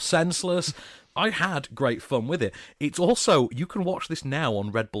myself senseless. I had great fun with it. It's also, you can watch this now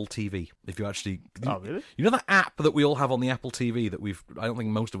on Red Bull TV if you actually... Oh, really? You know that app that we all have on the Apple TV that I don't think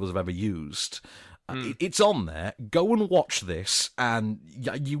most of us have ever used? It's on there. Go and watch this, and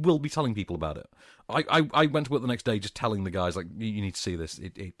you will be telling people about it. I went to work the next day just telling the guys, like, you need to see this.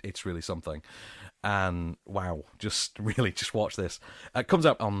 It's really something. And wow, just watch this. It comes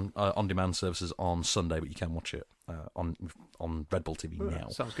out on demand services on Sunday, but you can watch it on Red Bull TV now.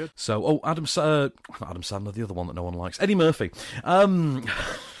 Sounds good. So, Adam Sandler, the other one that no one likes, Eddie Murphy.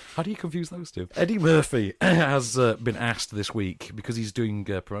 How do you confuse those two? Eddie Murphy has been asked this week, because he's doing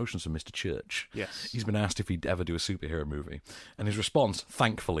promotions for Mr. Church. Yes. He's been asked if he'd ever do a superhero movie. And his response,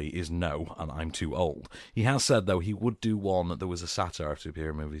 thankfully, is no, and I'm too old. He has said, though, he would do one that was a satire of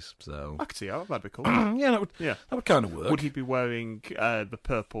superhero movies. So I could see how that'd be cool. Yeah, that would kind of work. Would he be wearing the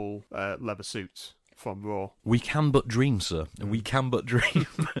purple leather suit from Raw? We can but dream, sir. We can but dream.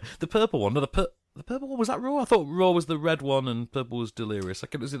 The purple one, the purple one, was that Raw? I thought Raw was the red one and purple was Delirious. I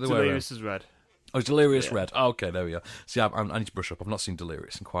think it was the other way around. Delirious is red. Oh, it's Delirious red. Oh, okay, there we are. See, I need to brush up. I've not seen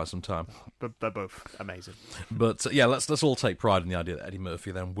Delirious in quite some time. But they're both amazing. But yeah, let's all take pride in the idea that Eddie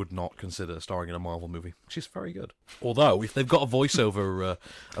Murphy then would not consider starring in a Marvel movie, which is very good. Although, if they've got a voiceover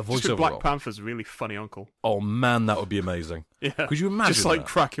Black role, Panther's a really funny uncle. Oh man, that would be amazing. Yeah. Could you imagine? Just like that?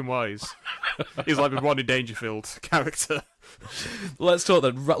 Cracking Wise. He's like a Rodney Dangerfield character. Let's talk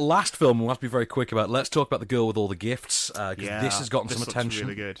then. Last film, we'll have to be very quick about. Let's talk about The Girl with All the Gifts, because this has gotten some attention.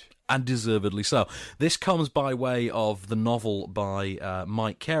 Really good. And deservedly so. This comes by way of the novel by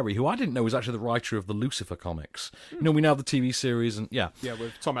Mike Carey, who I didn't know was actually the writer of the Lucifer comics. You know, we now have the TV series, and Yeah,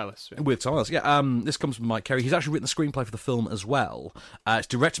 with Tom Ellis. Yeah. With Tom Ellis, yeah. This comes from Mike Carey. He's actually written the screenplay for the film as well. It's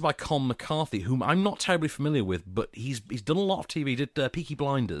directed by Con McCarthy, whom I'm not terribly familiar with, but he's done a lot of TV. He did Peaky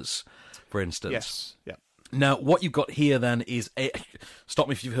Blinders, for instance. Yes, yeah. Now, what you've got here then is stop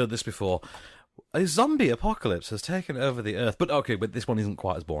me if you've heard this before. A zombie apocalypse has taken over the Earth. But this one isn't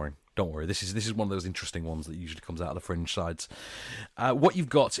quite as boring. Don't worry. This is one of those interesting ones that usually comes out of the fringe sides. What you've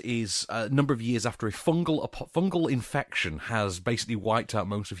got is a number of years after a fungal infection has basically wiped out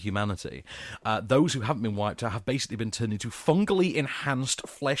most of humanity. Those who haven't been wiped out have basically been turned into fungally enhanced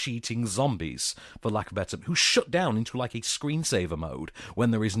flesh-eating zombies, for lack of a better, who shut down into like a screensaver mode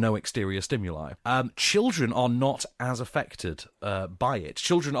when there is no exterior stimuli. Children are not as affected by it.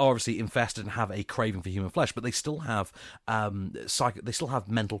 Children are obviously infested and have a craving for human flesh, but they still have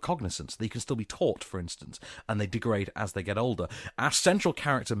mental cognizance. They can still be taught, for instance, and they degrade as they get older. Our central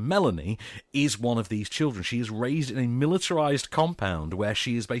character, Melanie, is one of these children. She is raised in a militarized compound where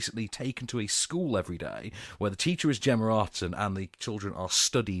she is basically taken to a school every day, where the teacher is Gemma Arterton and the children are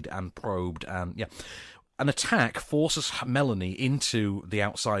studied and probed, and yeah. An attack forces Melanie into the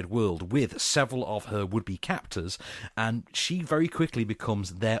outside world with several of her would-be captors, and she very quickly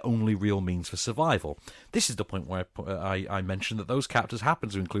becomes their only real means for survival. This is the point where I mentioned that those captors happen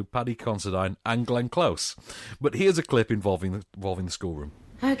to include Paddy Considine and Glenn Close. But here's a clip involving the schoolroom.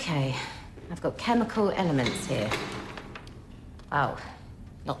 Okay, I've got chemical elements here. Oh,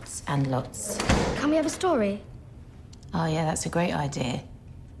 lots and lots. Can we have a story? Oh, yeah, that's a great idea.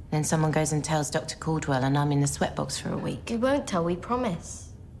 Then someone goes and tells Dr. Caldwell and I'm in the sweatbox for a week. We won't tell, we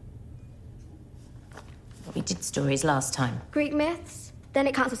promise. We did stories last time. Greek myths? Then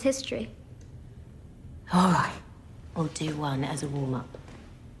it counts as history. All right. We'll do one as a warm-up.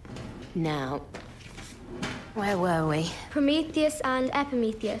 Now, where were we? Prometheus and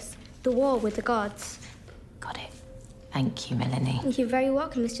Epimetheus. The war with the gods. Got it. Thank you, Melanie. You're very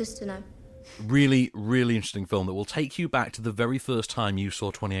welcome, Miss Justineau. Really, really interesting film that will take you back to the very first time you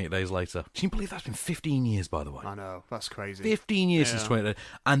saw 28 Days Later. Can you believe that's been 15 years, by the way? I know, that's crazy. 15 years since 28 Days.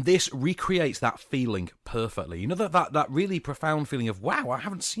 And this recreates that feeling perfectly. You know, that really profound feeling of, wow, I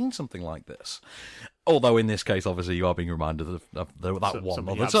haven't seen something like this. Although in this case, obviously, you are being reminded of that one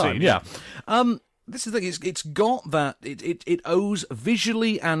other time. Seen, yeah. This is the thing, it's got that, it owes,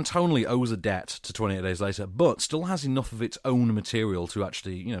 visually and tonally owes a debt to 28 Days Later, but still has enough of its own material to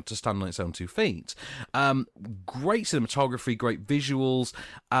actually, you know, to stand on its own 2 feet. Great cinematography, great visuals,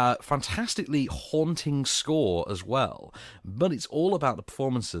 fantastically haunting score as well, but it's all about the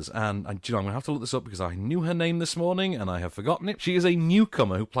performances, and you know, I'm going to have to look this up because I knew her name this morning and I have forgotten it. She is a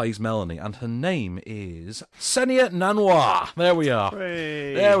newcomer who plays Melanie, and her name is Senia Nanoir. There we are.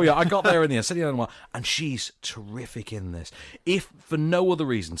 Hey. There we are. I got there in the end. Senia Nanoir. And she's terrific in this. If for no other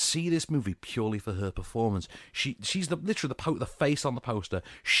reason, see this movie purely for her performance. She's literally the face on the poster.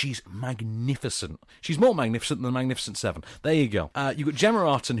 She's magnificent. She's more magnificent than the Magnificent Seven. There you go. You've got Gemma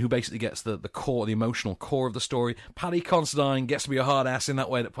Arterton, who basically gets the core, the emotional core of the story. Paddy Considine gets to be a hard ass in that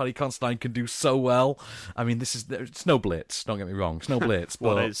way that Paddy Considine can do so well. I mean, it's no Blitz. Don't get me wrong. It's no Blitz.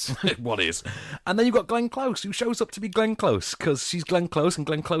 But What is? What is? And then you've got Glenn Close, who shows up to be Glenn Close because she's Glenn Close, and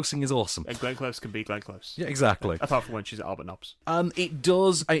Glenn Closing is awesome. And Glenn Close can be Glenn Close. Yeah, exactly. Apart from when she's at Albert Nobbs.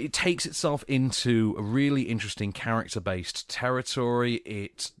 It takes itself into a really interesting character-based territory.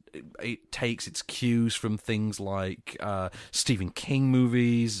 It takes its cues from things like Stephen King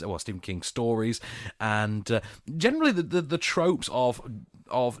movies, or Stephen King stories, and generally the tropes of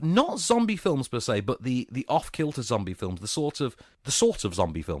not zombie films per se, but the off-kilter zombie films, the sort of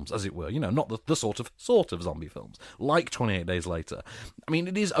zombie films, as it were. You know, not the sort of zombie films, like 28 Days Later. I mean,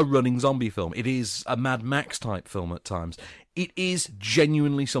 it is a running zombie film. It is a Mad Max type film at times. It is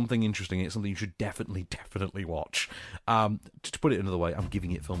genuinely something interesting. It's something you should definitely watch. To put it another way, I'm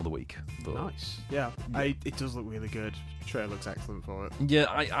giving it Film of the Week. But, nice. Yeah, it does look really good. The trailer looks excellent for it. Yeah,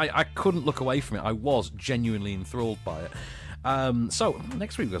 I couldn't look away from it. I was genuinely enthralled by it. So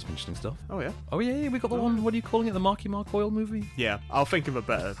next week we've got some interesting stuff. Oh yeah, we got the one. What are you calling it? The Marky Mark Oil movie? Yeah, I'll think of a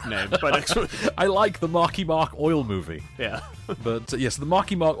better name by next week. I like the Marky Mark Oil movie. Yeah, but yes, the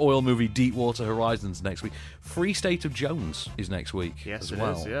Marky Mark Oil movie, Deepwater Horizons next week. Free State of Jones is next week. Yes, as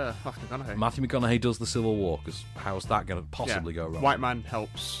well. Is, yeah, Matthew McConaughey does the Civil War, because how's that going to possibly go wrong? White man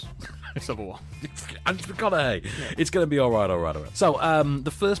helps Civil War. And it's McConaughey. Yeah. It's going to be all right. So,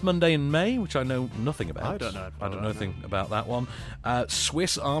 the first Monday in May, which I know nothing about. I don't know. I don't know anything about that one. one.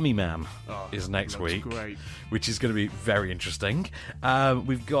 Swiss Army Man is next week, great. which is going to be very interesting.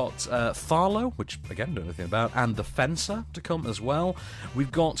 We've got Tharlo, which again don't know anything about, and The Fencer to come as well.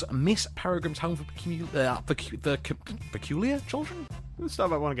 We've got Miss Peregrine's Home for Peculiar Children. Let's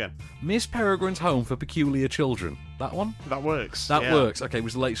start that one again. Miss Peregrine's Home for Peculiar Children. That one? That works. That works. Okay, it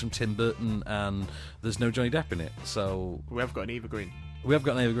was the latest from Tim Burton, and there's no Johnny Depp in it, so We have got an Eva Green. we have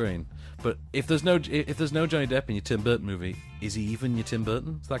got an Eva Green. But if there's no Johnny Depp in your Tim Burton movie, is he even your Tim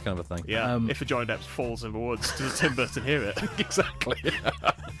Burton? It's that kind of a thing. Yeah. If a Johnny Depp falls in the woods, does Tim Burton hear it? Exactly.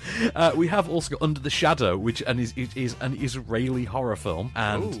 We have also got Under the Shadow, which is an Israeli horror film,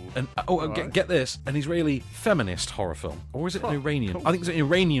 get this, an Israeli feminist horror film, or is it an Iranian? Cool. I think it's an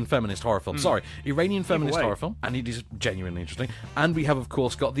Iranian feminist horror film. Sorry, Iranian feminist horror film, and it is genuinely interesting. And we have, of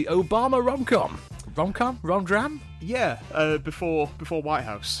course, got the Obama rom-dram. Yeah, before White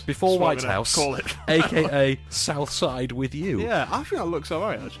House. Before White House, call it, aka South Side with You. Yeah, I think that looks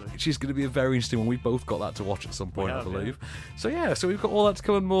alright actually. Which is going to be a very interesting one. We've both got that to watch at some point, I believe. Yeah. So we've got all that to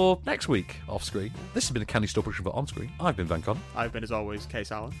come and more next week off screen. This has been a Candy Store production for On Screen. I've been Van Con. I've been, as always,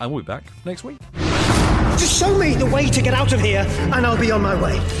 Case Allen. And we'll be back next week. Just show me the way to get out of here, and I'll be on my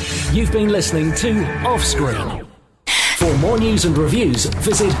way. You've been listening to Off Screen. For more news and reviews,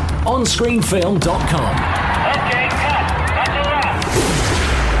 visit onscreenfilm.com.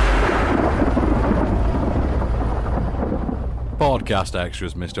 Podcast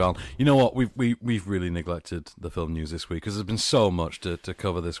extras, Mr. Allen. You know what? We've really neglected the film news this week because there's been so much to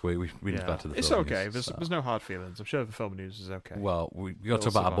cover this week. We need back to the It's film okay. news, There's no hard feelings. I'm sure the film news is okay. Well, we got to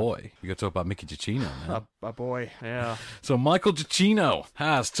talk about our boy. We got to talk about Mickey Giacchino now. Our boy, yeah. So Michael Giacchino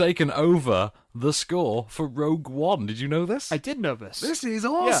has taken over the score for Rogue One. Did you know this? I did know this. This is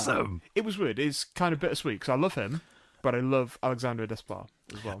awesome. Yeah. It was weird. It's kind of bittersweet because I love him, but I love Alexandre Desplat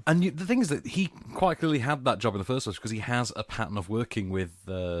as well. And the thing is that he quite clearly had that job in the first place because he has a pattern of working with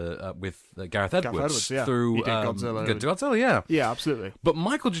Gareth Edwards through he did Godzilla. Godzilla, yeah. Yeah, absolutely. But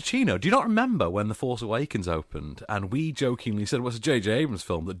Michael Giacchino, do you not remember when The Force Awakens opened and we jokingly said, well, it's a J.J. Abrams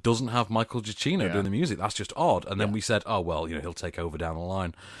film that doesn't have Michael Giacchino doing the music? That's just odd. And then we said, oh, well, he'll take over down the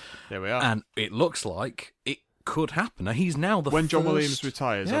line. There we are. And it looks like it could happen. Now, he's now when John first... Williams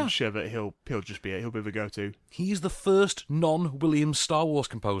retires, I'm sure that he'll just be it. He'll be the go-to. He's the first non-Williams Star Wars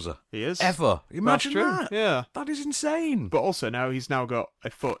composer. He is. Ever. Imagine That's true. that. Yeah. That is insane. But also he's now got a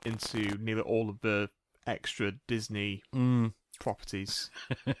foot into nearly all of the extra Disney properties.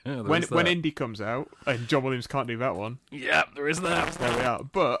 when Indy comes out, and John Williams can't do that one. Yeah, there is that. There we are.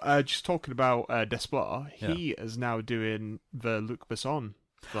 But just talking about Desplat, he is now doing the Luc Besson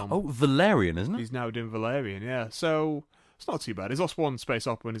film. Oh, Valerian, isn't it? He's now doing Valerian, yeah. So it's not too bad. He's lost one space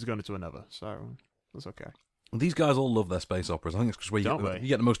opera and he's going into another, so that's okay. These guys all love their space operas. I think it's because where you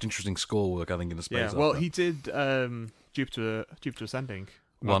get the most interesting score work, I think, in a space opera. Well, he did Jupiter Ascending.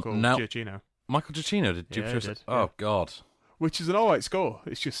 Michael Giacchino. Michael Giacchino did Jupiter Ascending? Oh, God. Which is an alright score.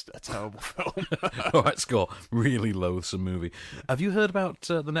 It's just a terrible film. Alright score. Really loathsome movie. Have you heard about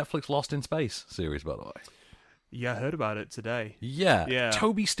the Netflix Lost in Space series, by the way? Yeah, I heard about it today. Yeah.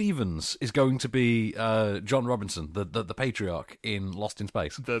 Toby Stevens is going to be John Robinson, the patriarch in Lost in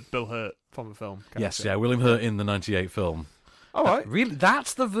Space. The Bill Hurt from the film. Yes, William Hurt in the 98 film. All right. Really?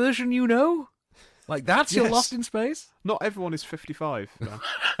 That's the version you know? Like, that's your Lost in Space? Not everyone is 55.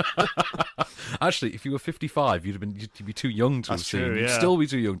 Actually, if you were 55, you'd be too young to have seen. True, yeah. You'd still be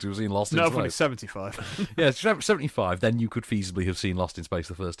too young to have seen Lost in Space. No, I'm 75. Yeah, if you're 75, then you could feasibly have seen Lost in Space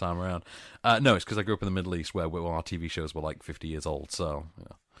the first time around. No, it's because I grew up in the Middle East where our TV shows were like 50 years old, so...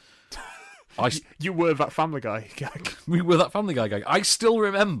 You were that Family Guy gag. We were that Family Guy gag. I still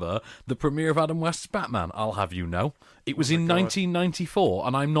remember the premiere of Adam West's Batman, I'll have you know. It was in 1994,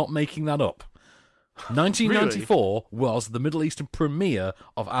 and I'm not making that up. 1994 was the Middle Eastern premiere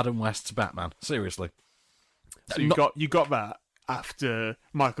of Adam West's Batman. Seriously. So you got that after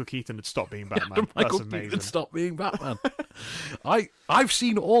Michael Keaton had stopped being Batman. Michael That's amazing. Keaton stopped being Batman. I've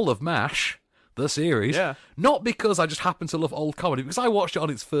seen all of MASH, the series, not because I just happen to love old comedy, because I watched it on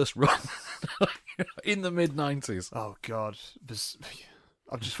its first run in the mid-90s. Oh, God.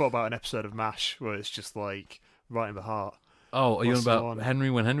 I've just thought about an episode of MASH where it's just like right in the heart. Oh, are you on about Henry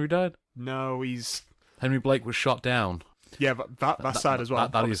when Henry died? No, Henry Blake was shot down. Yeah, but that's sad as well,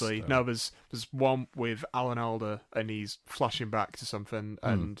 that obviously. is, No, there's one with Alan Alda, and he's flashing back to something,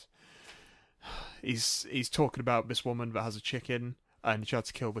 and he's talking about this woman that has a chicken, and he tried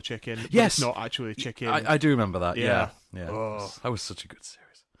to kill the chicken. Yes! But it's not actually a chicken. I do remember that, yeah. Oh. That was such a good series.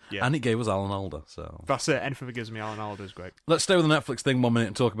 Yeah. And it gave us Alan Alda, so... That's it. Anything that gives me Alan Alda is great. Let's stay with the Netflix thing 1 minute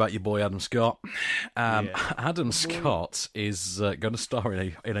and talk about your boy Adam Scott. Adam Scott is going to star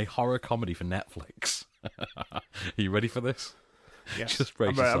in a horror comedy for Netflix. Are you ready for this? Yes. Just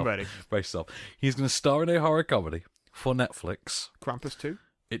brace yourself. I'm ready. Brace yourself. He's going to star in a horror comedy for Netflix. Krampus 2?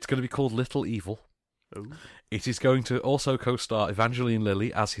 It's going to be called Little Evil. Ooh. It is going to also co-star Evangeline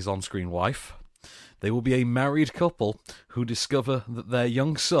Lilly as his on-screen wife. They will be a married couple who discover that their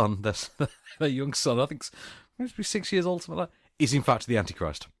young son, I think must be 6 years old, something like that, is in fact the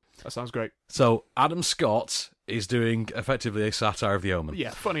Antichrist. That sounds great. So Adam Scott is doing effectively a satire of The Omen.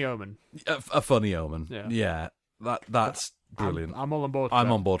 Yeah, funny Omen. A funny Omen. Yeah. That's brilliant. I'm all on board for I'm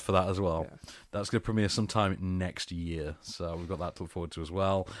that. on board for that as well. Yeah. That's going to premiere sometime next year, so we've got that to look forward to as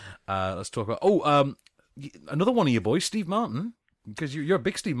well. Let's talk about another one of your boys, Steve Martin, because you're a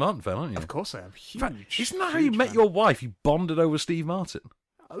big Steve Martin fan, aren't you? Of course I am. Huge. In fact, isn't that how you met your wife? You bonded over Steve Martin.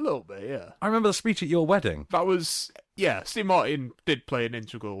 A little bit, yeah. I remember the speech at your wedding. That was, yeah. Steve Martin did play an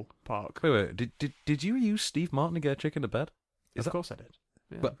integral part. Wait. Did you use Steve Martin to get a chick into bed? Of course I did.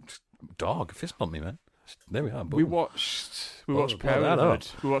 Yeah. But dog, fist bump me, man. There we are. Boom. We watched Parenthood.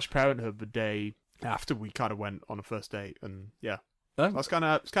 We watched Parenthood the day after we kind of went on a first date, and yeah, that's kind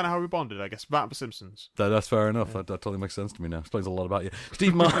of how we bonded, I guess. Back to Simpsons. That's fair enough. That totally makes sense to me now. Explains a lot about you.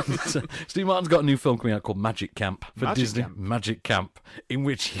 Steve Martin's got a new film coming out called Magic Camp for Disney. Magic Camp, in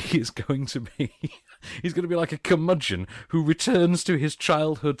which he is going to be he's going to be like a curmudgeon who returns to his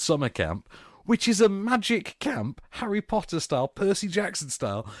childhood summer camp, which is a magic camp, Harry Potter style, Percy Jackson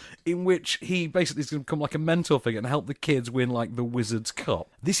style, in which he basically is going to become like a mentor figure and help the kids win like the Wizard's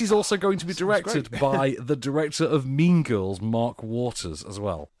Cup. This is also going to be directed by the director of Mean Girls, Mark Waters, as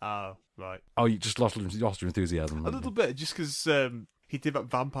well. Oh, right. Oh, you just lost your enthusiasm. A little bit, just because he did that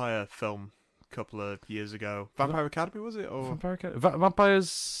vampire film a couple of years ago. Vampire Academy, was it? Or Vampire Academy?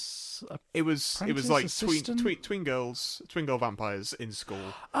 Vampires... It was like twin girl vampires in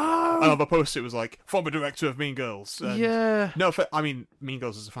school. Oh. And on the poster it was like, former director of Mean Girls. And yeah. No, I mean, Mean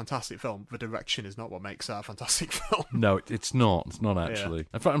Girls is a fantastic film. The direction is not what makes that a fantastic film. No, it's not. It's not actually. Yeah.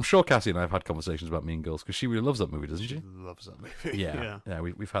 In fact, I'm sure Cassie and I have had conversations about Mean Girls because she really loves that movie, doesn't she? She loves that movie. Yeah.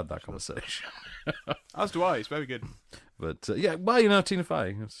 We've had that conversation. As do I. It's very good. But well, Tina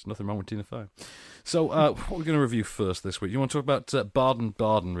Fey. There's nothing wrong with Tina Fey. So, what we're going to review first this week? You want to talk about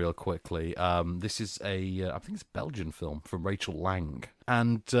Baden real quickly? This is I think it's a Belgian film from Rachel Lang,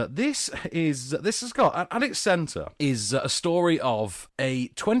 and this has got at its centre is a story of a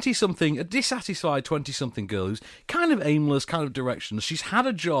dissatisfied 20-something girl who's kind of aimless, kind of directionless. She's had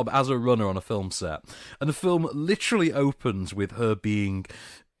a job as a runner on a film set, and the film literally opens with her being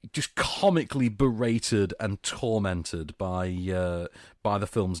just comically berated and tormented by the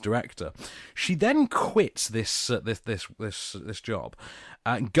film's director. She then quits this job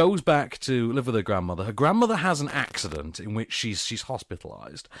and goes back to live with her grandmother. Her grandmother has an accident in which she's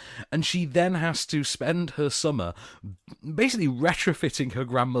hospitalised, and she then has to spend her summer basically retrofitting her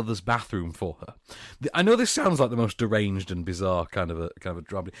grandmother's bathroom for her. I know this sounds like the most deranged and bizarre kind of a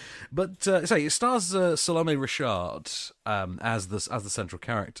drama, but it stars Salome Richard as the central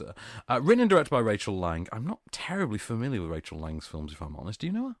character. Written and directed by Rachel Lang. I'm not terribly familiar with Rachel Lang's films, if I'm honest. Do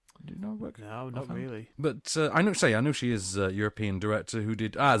you know her? Do you know her work? No, not really. But I know she is a European director who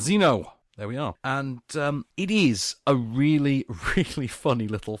did Xeno. There we are. And it is a really, really funny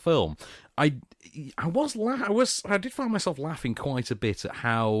little film. I did find myself laughing quite a bit at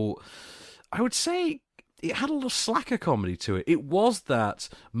how, I would say, it had a little slacker comedy to it. It was that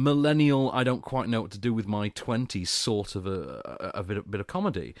millennial, I don't quite know what to do with my 20s sort of a bit of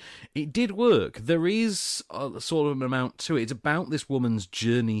comedy. It did work. There is a sort of an amount to it. It's about this woman's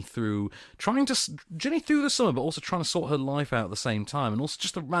journey through the summer, but also trying to sort her life out at the same time, and also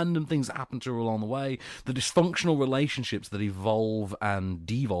just the random things that happen to her along the way, the dysfunctional relationships that evolve and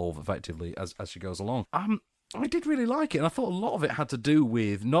devolve effectively as she goes along. I did really like it, and I thought a lot of it had to do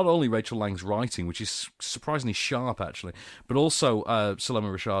with not only Rachel Lang's writing, which is surprisingly sharp, actually, but also Salome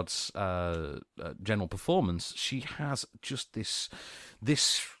Richard's general performance. She has just this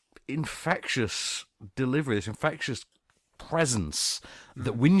infectious delivery, this infectious presence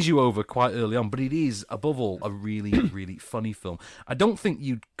that wins you over quite early on, but it is, above all, a really, really funny film. I don't think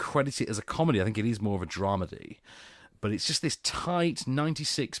you'd credit it as a comedy. I think it is more of a dramedy. But it's just this tight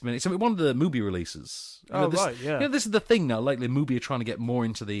 96 minutes. I mean, one of the Mubi releases. Right, yeah. This is the thing now. Lately, Mubi are trying to get more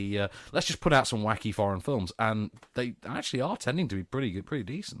into the let's just put out some wacky foreign films, and they actually are tending to be pretty good, pretty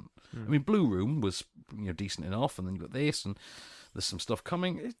decent. I mean, Blue Room was decent enough, and then you've got this, and there's some stuff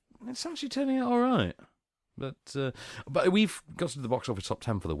coming. It's actually turning out all right. But we've got to the box office top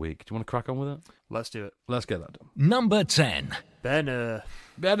 10 for the week. Do you want to crack on with it? Let's do it. Let's get that done. Number 10. Ben-Hur.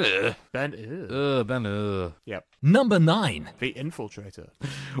 Yep. Number 9. The Infiltrator.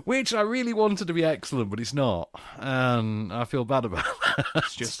 Which I really wanted to be excellent, but it's not. And I feel bad about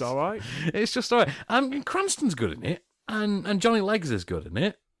It's just all right. It's just all right. Cranston's good in it, and Johnny Legs is good in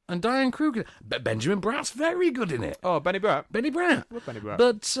it, and Diane Kruger. Benjamin Bratt's very good in it. Oh, Benny Bratt. Benny Bratt. Love Benny Bratt.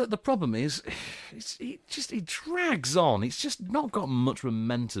 But the problem is, it drags on. It's just not got much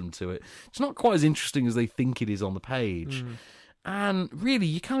momentum to it. It's not quite as interesting as they think it is on the page. And really,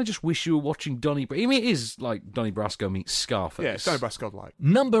 you kind of just wish you were watching Donnie. I mean, it is like Donnie Brasco meets Scarface. Yeah, it's Donnie Brasco-like.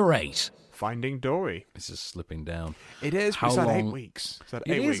 Number 8. Finding Dory. This is slipping down. It is. It's had 8 weeks. It's had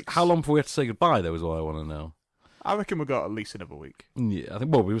 8 weeks. How long before we have to say goodbye, though, is what I want to know. I reckon we've got at least another week. Yeah, I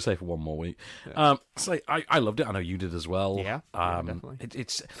think. Well, we would say for one more week. Yeah. So I loved it. I know you did as well. Yeah, definitely.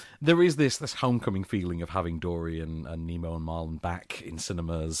 There is this homecoming feeling of having Dory and Nemo and Marlin back in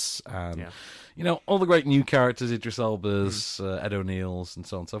cinemas, and you know, all the great new characters: Idris Elba's, Ed O'Neill's, and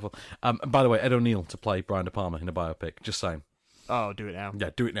so on and so forth. And by the way, Ed O'Neill to play Brian De Palma in a biopic. Just saying. Oh, do it now. Yeah,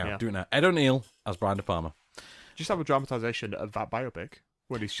 do it now. Yeah. Do it now. Ed O'Neill as Brian De Palma. Just have a dramatisation of that biopic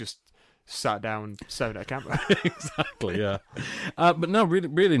when he's just sat down staring at a camera. Exactly, yeah. But no,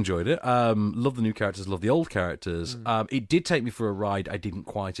 really enjoyed it. Love the new characters, love the old characters. It did take me for a ride I didn't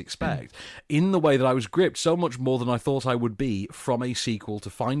quite expect, in the way that I was gripped so much more than I thought I would be from a sequel to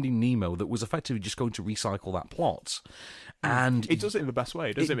Finding Nemo that was effectively just going to recycle that plot. And it does it in the best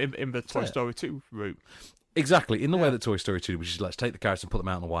way, does it? In the Toy Story 2 route. Exactly, in the way that Toy Story 2, which is let's take the characters and put them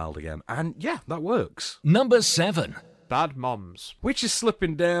out in the wild again. And yeah, that works. Number 7. Bad Moms. Which is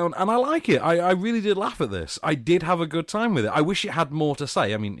slipping down, and I like it. I really did laugh at this. I did have a good time with it. I wish it had more to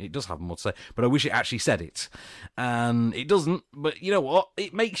say. I mean, it does have more to say, but I wish it actually said it. And it doesn't, but you know what?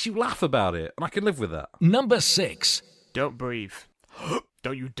 It makes you laugh about it, and I can live with that. Number 6. Don't breathe.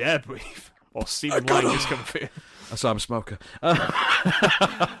 Don't you dare breathe. Or Stephen Lang is coming for you. So I'm a smoker.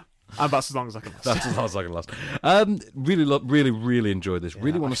 And that's as long as I can last. That's as long as I can last. Really enjoyed this.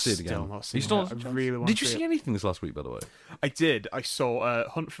 Really want to see it again. Did you see anything this last week, by the way? I did. I saw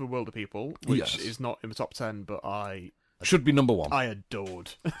Hunt for the Wilder People, which is not in the top 10, but should be number 1. I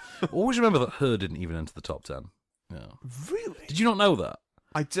adored. Always remember that Her didn't even enter the top 10. Yeah. Really? Did you not know that?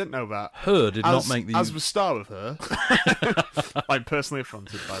 I didn't know that. Her did not make the... As the star of Her, I'm personally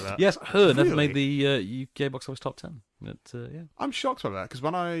affronted by that. Yes, Her never made the UK box office top 10. But, yeah. I'm shocked by that, because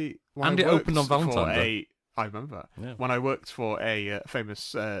when I it opened on Valentine's Day. I remember that. Yeah. When I worked for a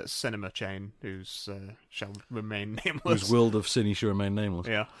famous cinema chain, whose shall remain nameless. Whose world of cine shall remain nameless.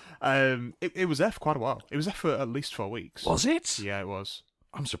 Yeah. It was there for quite a while. It was there for at least 4 weeks. Was it? Yeah, it was.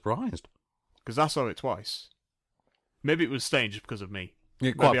 I'm surprised. Because I saw it twice. Maybe it was staying just because of me.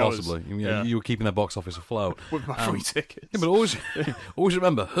 Yeah, quite possibly. You were keeping the box office afloat. With my free tickets. Yeah, but always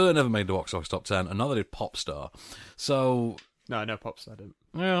remember, Her never made the box office top 10, and neither did Popstar. So... No Popstar didn't.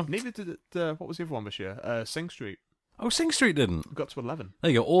 Yeah. Neither did what was the other one this year? Sing Street. Oh, Sing Street didn't. We got to 11.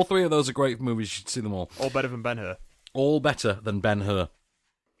 There you go. All 3 of those are great movies. You should see them all. All better than Ben-Hur. All better than Ben-Hur.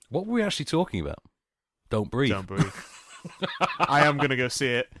 What were we actually talking about? Don't Breathe. Don't Breathe. I am going to go see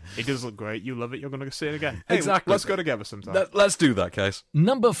it. It does look great. You love it. You're going to go see it again. Hey, exactly. Let's go together sometime. Let's do that, Case.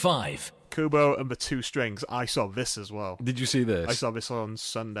 Number 5. Kubo and the Two Strings. I saw this as well. Did you see this? I saw this on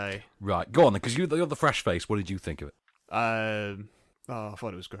Sunday. Right. Go on then, because you're the fresh face. What did you think of it? I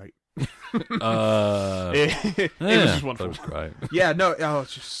thought it was great. It was just wonderful. It was great.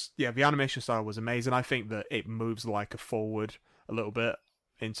 The animation style was amazing. I think that it moves like a forward a little bit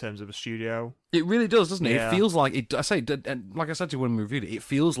in terms of a studio. It really does, doesn't it? Yeah. It feels like it. And like I said to you when we reviewed it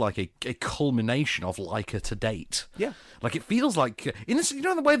feels like a culmination of Laika to date. Yeah, like it feels like in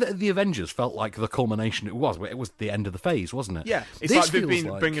the way that the Avengers felt like the culmination. It was the end of the phase, wasn't it? Yeah, it's like they've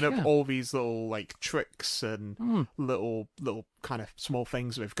been bringing up all these little like tricks and little kind of small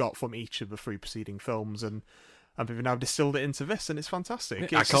things they've got from each of the 3 preceding films and they've now distilled it into this, and it's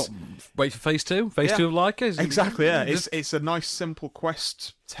fantastic. I can't wait for Phase 2. Phase 2 of Laika. Exactly, yeah. It's a nice, simple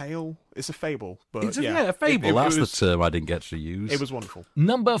quest tale. It's a fable. But it's a fable. That's the term I didn't get to use. It was wonderful.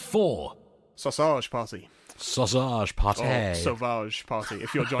 Number 4. Sausage Party. Sausage Party. Or Sauvage Party,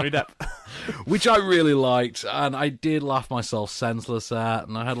 if you're Johnny Depp. Which I really liked, and I did laugh myself senseless at,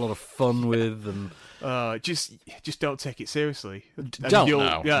 and I had a lot of fun with, and... just don't take it seriously.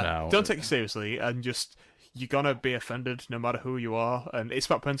 Don't take it seriously, and just... You're gonna be offended no matter who you are, and it's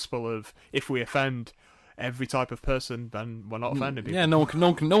that principle of if we offend every type of person, then we're not offending people. Yeah, no one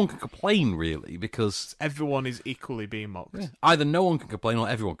can complain really, because everyone is equally being mocked. Yeah. Either no one can complain or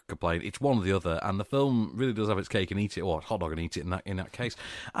everyone can complain. It's one or the other, and the film really does have its cake and eat it, or hot dog and eat it in that case.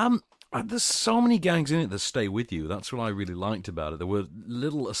 There's so many gags in it that stay with you. That's what I really liked about it. There were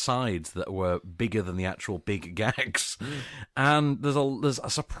little asides that were bigger than the actual big gags. And there's a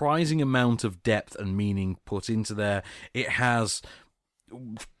surprising amount of depth and meaning put into there. It has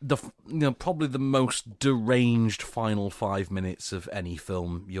probably the most deranged final 5 minutes of any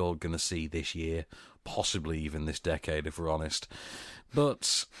film you're going to see this year, possibly even this decade, if we're honest.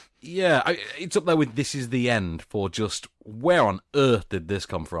 But yeah, it's up there with This Is the End for just where on earth did this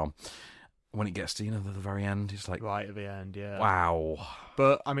come from? When it gets to, the very end, it's like... Right at the end, yeah. Wow.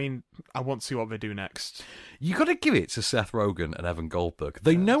 But, I mean, I want to see what they do next. You got to give it to Seth Rogen and Evan Goldberg.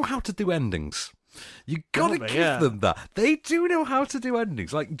 They know how to do endings. You got to give them that. They do know how to do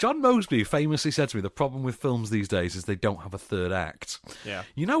endings. Like, John Mosby famously said to me, the problem with films these days is they don't have a third act. Yeah.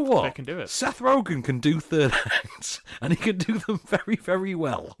 You know what? They can do it. Seth Rogen can do third acts, and he can do them very, very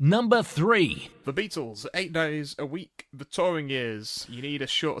well. Number 3. The Beatles, 8 days a week, the touring years. You need a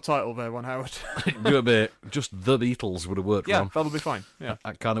shorter title there, Ron Howard. Do a bit. Just The Beatles would have worked, Yeah, Ron. that'll be fine. Yeah.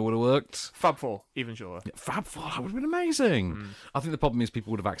 That kind of would have worked. Fab Four, even shorter. Yeah, Fab Four, that would have been amazing. I think the problem is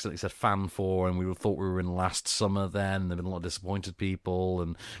people would have accidentally said Fan Four, and we would have thought we were in last summer then. There'd been a lot of disappointed people,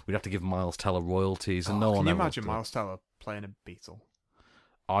 and we'd have to give Miles Teller royalties, and no one Can you ever imagine would. Miles Teller playing a Beatle?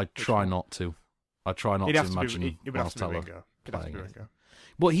 I try not to. I try not He'd to have to be- imagine he would have Miles to be Teller Ringo. He'd have to playing be it. Ringo.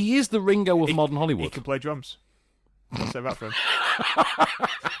 Well, he is the Ringo of modern Hollywood. He can play drums. I'll say that for him.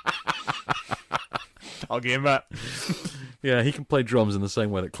 I'll give him that. Yeah, he can play drums in the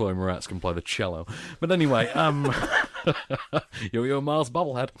same way that Chloe Moretz can play the cello. But anyway, you're Miles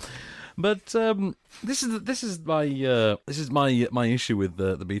Bobblehead. But this is my issue with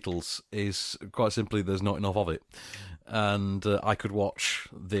the Beatles is quite simply there's not enough of it, and I could watch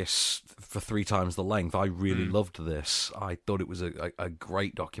this for 3 times the length. I really loved this. I thought it was a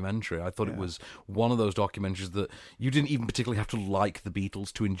great documentary. I thought it was one of those documentaries that you didn't even particularly have to like the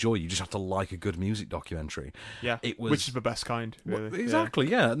Beatles to enjoy. You just have to like a good music documentary. Yeah, it was, which is the best kind. Really. Exactly.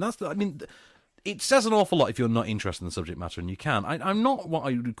 Yeah, and it says an awful lot if you're not interested in the subject matter, and you can. I'm not what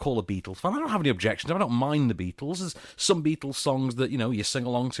I would call a Beatles fan. I don't have any objections. I don't mind the Beatles. There's some Beatles songs that, you sing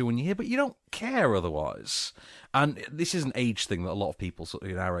along to when you hear, but you don't care otherwise. And this is an age thing that a lot of people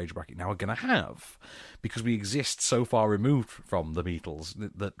in our age bracket now are going to have, because we exist so far removed from the Beatles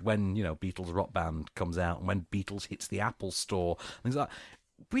that when, Beatles Rock Band comes out and when Beatles hits the Apple Store, things like that,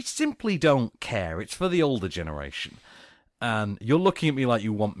 we simply don't care. It's for the older generation. And you're looking at me like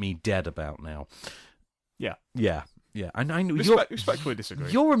you want me dead about now. Yeah. Yeah. Yeah. I know. Respectfully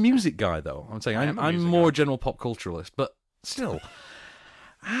disagree. You're a music guy, though. I'm saying I'm more a general pop culturalist, but still.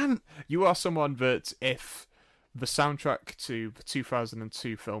 And you are someone that if the soundtrack to the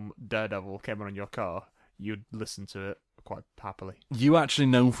 2002 film Daredevil came on in your car, you'd listen to it quite happily. You actually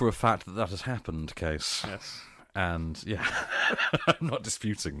know for a fact that has happened, Case. Yes. And yeah, I'm not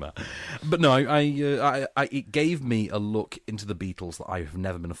disputing that. But no, it gave me a look into the Beatles that I have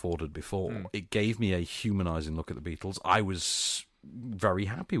never been afforded before. It gave me a humanising look at the Beatles. I was very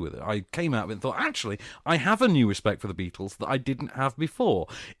happy with it. I came out of it and thought, actually, I have a new respect for the Beatles that I didn't have before.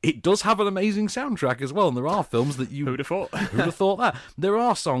 It does have an amazing soundtrack as well, and there are films that you... Who'd have thought? Who'd have thought that? There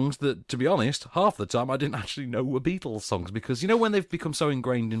are songs that, to be honest, half the time I didn't actually know were Beatles songs, because, when they've become so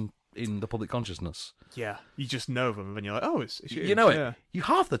ingrained in the public consciousness. Yeah, you just know them, and you're like, oh, it's you know it. Yeah. You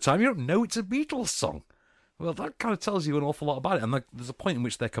half the time you don't know it's a Beatles song. Well, that kind of tells you an awful lot about it. And there's a point in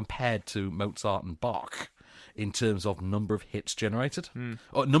which they're compared to Mozart and Bach in terms of number of hits generated,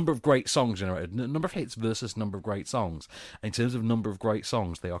 or number of great songs generated. Number of hits versus number of great songs. In terms of number of great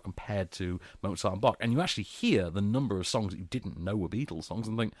songs, they are compared to Mozart and Bach, and you actually hear the number of songs that you didn't know were Beatles songs,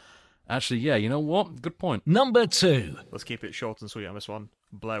 and think, actually, yeah, you know what? Good point. Number 2. Let's keep it short and sweet on this one.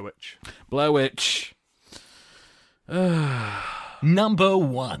 Blair Witch. Blair Witch. Number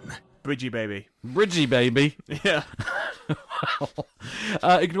 1. Bridgie Baby. Bridgie Baby. Yeah.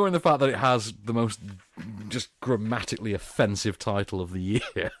 Ignoring the fact that it has the most just grammatically offensive title of the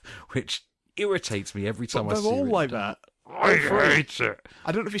year, which irritates me every time I see it. They're all like that. I hate it.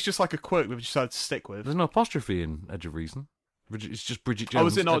 I don't know if it's just like a quirk we've decided to stick with. There's no apostrophe in Edge of Reason. It's just Bridget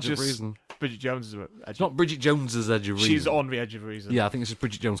Jones' it not Edge just of Reason. Bridget Jones' Edge It's not Bridget Jones's Edge of Reason. She's on the Edge of Reason. Yeah, I think it's just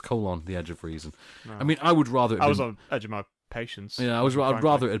Bridget Jones : The Edge of Reason. No. I mean, I would rather... I was on edge of my patience. Yeah, I'd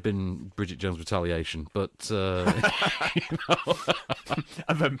rather it had been Bridget Jones' Retaliation, but... And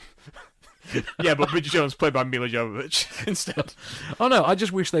then... yeah, but Bridget Jones played by Mila Jovovich instead. Oh no, I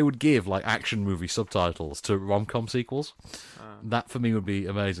just wish they would give action movie subtitles to rom-com sequels. That for me would be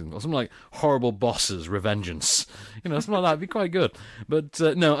amazing. Or something like Horrible Bosses Revengeance. Something like that would be quite good. But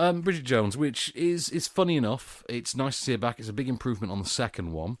no, Bridget Jones, which is funny enough. It's nice to see her back. It's a big improvement on the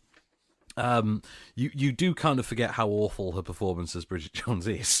second one. You do kind of forget how awful her performance as Bridget Jones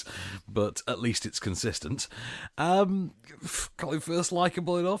is, but at least it's consistent. Colin Firth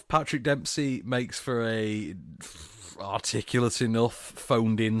likeable enough. Patrick Dempsey makes for a articulate enough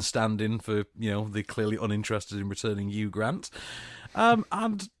phoned in stand-in for the clearly uninterested in returning Hugh Grant.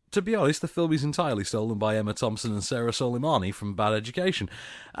 And to be honest, the film is entirely stolen by Emma Thompson and Sarah Soleimani from Bad Education.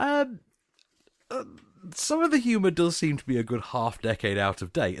 Some of the humour does seem to be a good half-decade out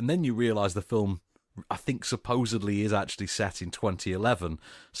of date, and then you realise the film, I think, supposedly is actually set in 2011,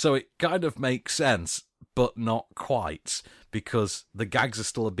 so it kind of makes sense, but not quite, because the gags are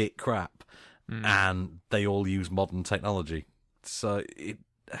still a bit crap, and they all use modern technology. So,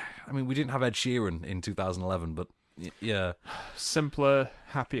 we didn't have Ed Sheeran in 2011, but yeah. Simpler,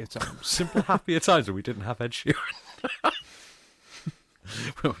 happier times. Simpler, happier times when we didn't have Ed Sheeran.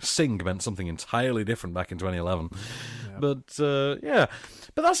 Sing meant something entirely different back in 2011. Yeah.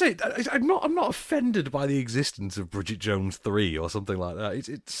 But that's it. I'm not offended by the existence of Bridget Jones 3 or something like that.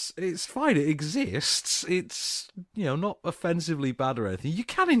 It's fine. It exists. It's not offensively bad or anything. You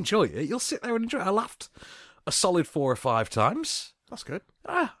can enjoy it. You'll sit there and enjoy it. I laughed a solid 4 or 5 times. That's good.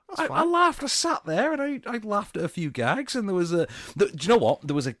 I laughed. I sat there and I laughed at a few gags. And there was do you know what?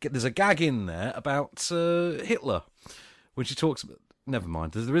 There's a gag in there about Hitler when she talks about. Never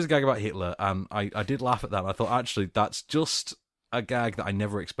mind. There is a gag about Hitler, and I did laugh at that. And I thought, actually, that's just a gag that I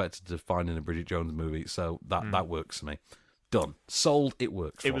never expected to find in a Bridget Jones movie, so that works for me. Done. Sold. It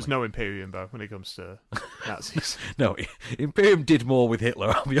works. It was no Imperium, though, when it comes to Nazis. No, Imperium did more with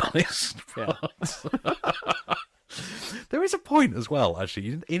Hitler, I'll be honest. Yeah. There is a point as well,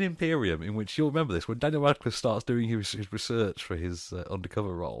 actually, in Imperium, in which you'll remember this, when Daniel Radcliffe starts doing his research for his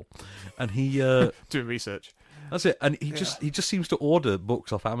undercover role, and he... doing research. That's it, and he just seems to order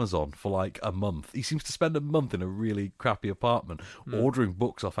books off Amazon for like a month. He seems to spend a month in a really crappy apartment ordering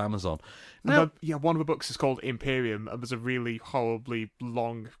books off Amazon. Now, one of the books is called Imperium, and there's a really horribly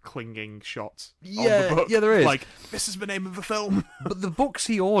long, clinging shot of the book. Yeah, there is. Like, this is the name of the film. But the books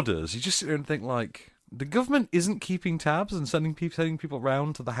he orders, you just sit there and think, like, the government isn't keeping tabs and sending people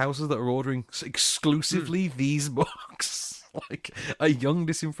around to the houses that are ordering exclusively these books. Like, a young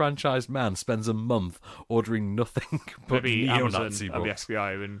disenfranchised man spends a month ordering nothing but maybe neo-Nazi Amazon books. and the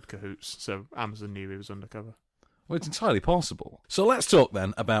FBI are in cahoots, so Amazon knew he was undercover. Well, it's entirely possible. So let's talk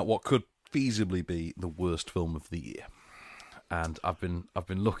then about what could feasibly be the worst film of the year. And I've been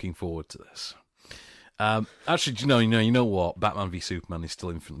looking forward to this. Actually, you know what? Batman v Superman is still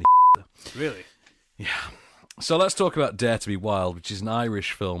infinitely Really? Yeah. So let's talk about Dare to be Wild, which is an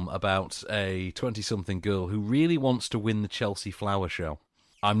Irish film about a 20-something girl who really wants to win the Chelsea Flower Show.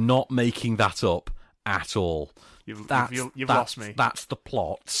 I'm not making that up at all. You've lost me. That's the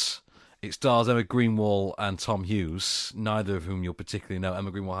plot. It stars Emma Greenwald and Tom Hughes, neither of whom you'll particularly know.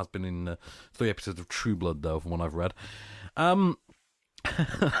 Emma Greenwald has been in 3 episodes of True Blood, though, from what I've read. How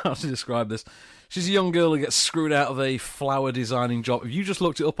to describe this? She's a young girl who gets screwed out of a flower designing job. Have you just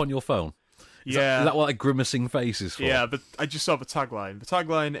looked it up on your phone? Is that what a grimacing face is for? Yeah, but I just saw the tagline. The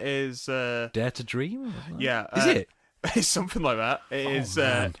tagline is... Dare to Dream? Yeah. Is it? It's something like that. It is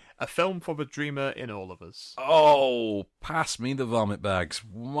a film for the dreamer in all of us. Oh, pass me the vomit bags.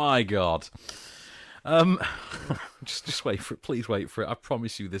 My God. Just wait for it. Please wait for it. I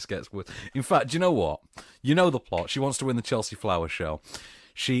promise you this gets worse. In fact, do you know what? You know the plot. She wants to win the Chelsea Flower Show.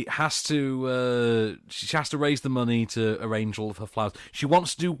 She has to raise the money to arrange all of her flowers. She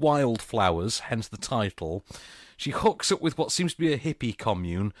wants to do wildflowers, hence the title. She hooks up with what seems to be a hippie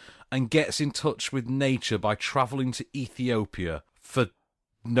commune and gets in touch with nature by travelling to Ethiopia for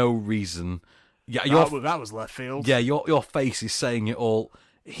no reason. Yeah, that was left field. Yeah, your face is saying it all.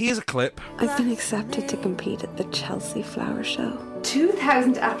 Here's a clip. I've been accepted to compete at the Chelsea Flower Show.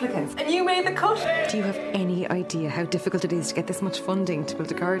 2,000 applicants, and you made the cut. Do you have any idea how difficult it is to get this much funding to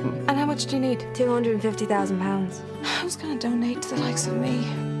build a garden? And how much do you need? £250,000. Who's going to donate to the likes of me?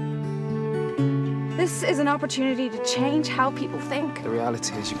 This is an opportunity to change how people think. The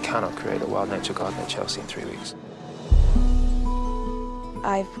reality is you cannot create a wild nature garden at Chelsea in 3 weeks.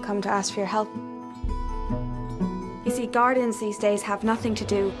 I've come to ask for your help. You see, gardens these days have nothing to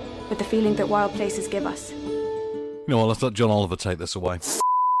do with the feeling that wild places give us. You know what, let's let John Oliver take this away.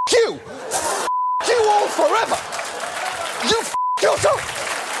 You! You all forever! You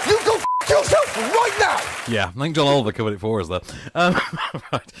yourself! You go yourself right now! Yeah, I think John Oliver covered it for us there.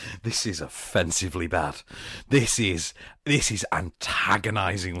 Right, this is offensively bad. This is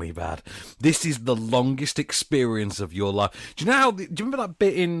antagonisingly bad. This is the longest experience of your life. Do you remember that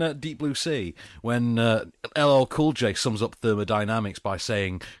bit in Deep Blue Sea when LL Cool J sums up thermodynamics by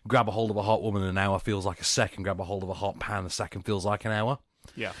saying, grab a hold of a hot woman, an hour feels like a second, grab a hold of a hot pan, a second feels like an hour?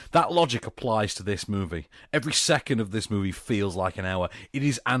 Yeah. That logic applies to this movie. Every second of this movie feels like an hour. It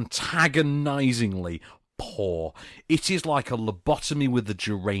is antagonisingly poor. It is like a lobotomy with a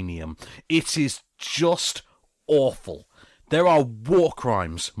geranium. It is just awful. There are war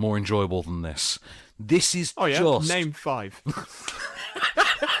crimes more enjoyable than this. This is Oh, yeah? just... Name 5.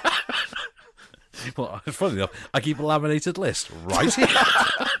 Well, funny enough, I keep a laminated list right here.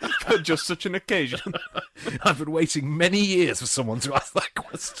 For just such an occasion. I've been waiting many years for someone to ask that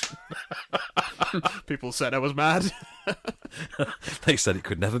question. People said I was mad. They said it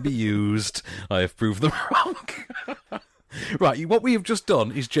could never be used. I have proved them wrong. Right, what we have just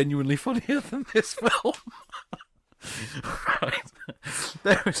done is genuinely funnier than this film.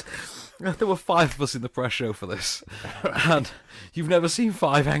 Right. There were 5 of us in the press show for this. And you've never seen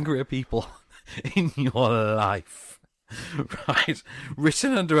 5 angrier people in your life. Right.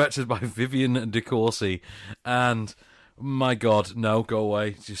 Written and directed by Vivian DeCourcy. And my God, no, go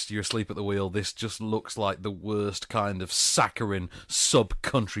away. Just you're asleep at the wheel. This just looks like the worst kind of saccharine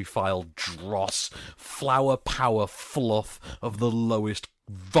sub-country file dross. Flower power fluff of the lowest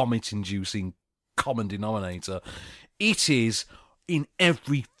vomit-inducing common denominator. It is, in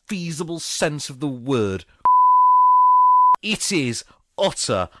every feasible sense of the word, it is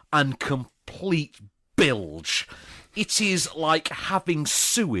utter and complete bilge. It is like having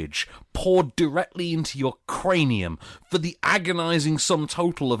sewage poured directly into your cranium for the agonising sum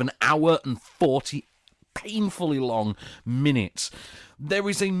total of 1 hour and 40 painfully long minutes. There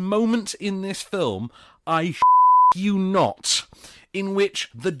is a moment in this film, I you not, in which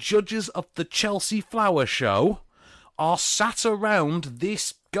the judges of the Chelsea Flower Show are sat around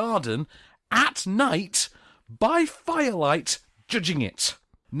this garden at night by firelight judging it.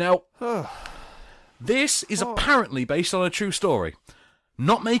 Now, this is apparently based on a true story.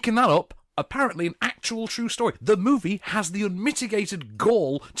 Not making that up, apparently an actual true story. The movie has the unmitigated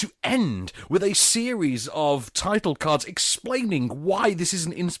gall to end with a series of title cards explaining why this is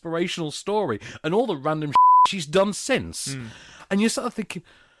an inspirational story and all the random she's done since. And you start thinking,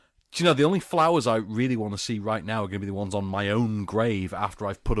 do you know, the only flowers I really want to see right now are going to be the ones on my own grave after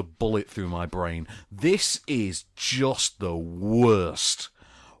I've put a bullet through my brain. This is just the worst.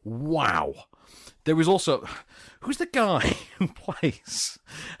 Wow. There is also... Who's the guy who plays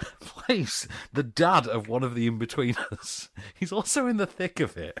the dad of one of the In-Betweeners? He's also in the thick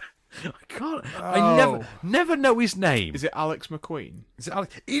of it. I never know his name. Is it Alex McQueen? Is it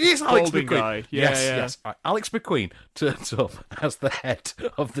Alex? It is Alex Balding McQueen. Guy. Yes. Alex McQueen turns up as the head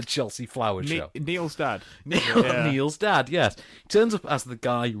of the Chelsea Flower Show. Neil's dad. Neil's dad, yes. He turns up as the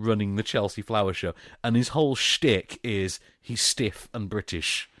guy running the Chelsea Flower Show, and his whole shtick is he's stiff and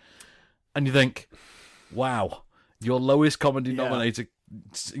British. And you think, wow, your lowest common denominator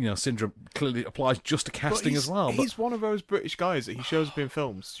syndrome clearly applies just to casting as well. He's one of those British guys that he shows up in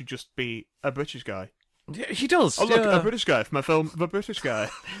films to just be a British guy. Yeah, he does. Oh, look, a British guy from a film of a British guy.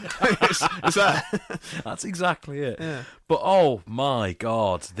 Is that? That's exactly it. Yeah. But, oh, my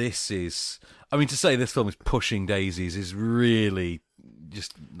God, this is... I mean, to say this film is pushing daisies is really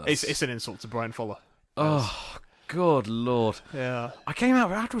just... It's an insult to Brian Fuller. Oh, good Lord. Yeah. I came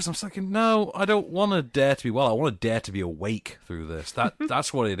out afterwards, I'm thinking, no, I don't want to dare to be well. I want to dare to be awake through this.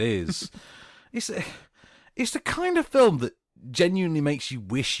 That's what it is. It's the kind of film that genuinely makes you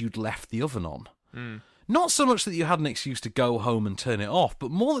wish you'd left the oven on. Not so much that you had an excuse to go home and turn it off,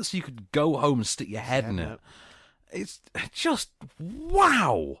 but more that so you could go home and stick your head in it. It's just,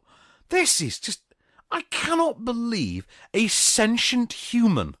 wow. This is just, I cannot believe a sentient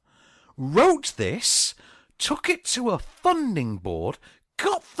human wrote this, took it to a funding board,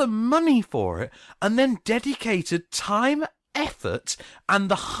 got the money for it, and then dedicated time, effort, and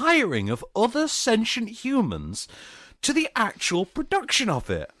the hiring of other sentient humans to the actual production of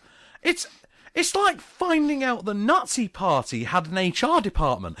it. It's like finding out the Nazi Party had an HR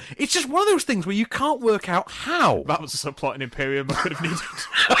department. It's just one of those things where you can't work out how. That was a subplot in Imperium I could have needed.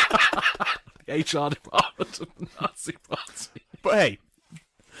 The HR department of the Nazi Party. But hey.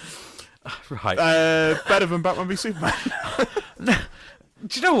 Right. Better than Batman v Superman. Do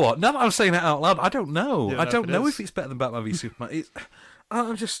you know what? Now that I'm saying that out loud, I don't know. Yeah, I don't know if it's better than Batman v Superman.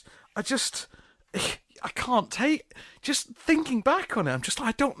 I can't take... Just thinking back on it, I'm just like,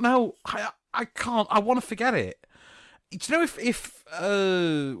 I don't know. I can't. I want to forget it. Do you know if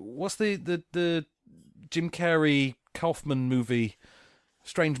what's the Jim Carrey Kaufman movie,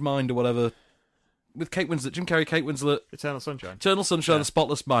 Strange Mind or whatever, with Kate Winslet, Jim Carrey, Kate Winslet, Eternal Sunshine, The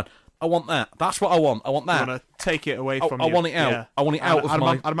Spotless Mind. I want that. That's what I want. I want that. I want to take it away from you. I want it out. Yeah. I want it out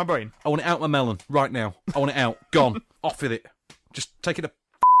of my brain. I want it out of my melon right now. I want it out. Gone. Off with it. Just take it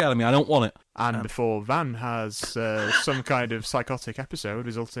out of me. I don't want it. And before Van has some kind of psychotic episode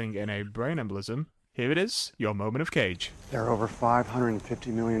resulting in a brain embolism, here it is, your moment of Cage. There are over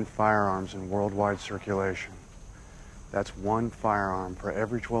 550 million firearms in worldwide circulation. That's one firearm for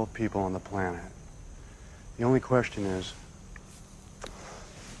every 12 people on the planet. The only question is,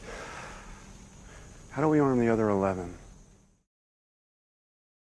 How do we arm the other 11?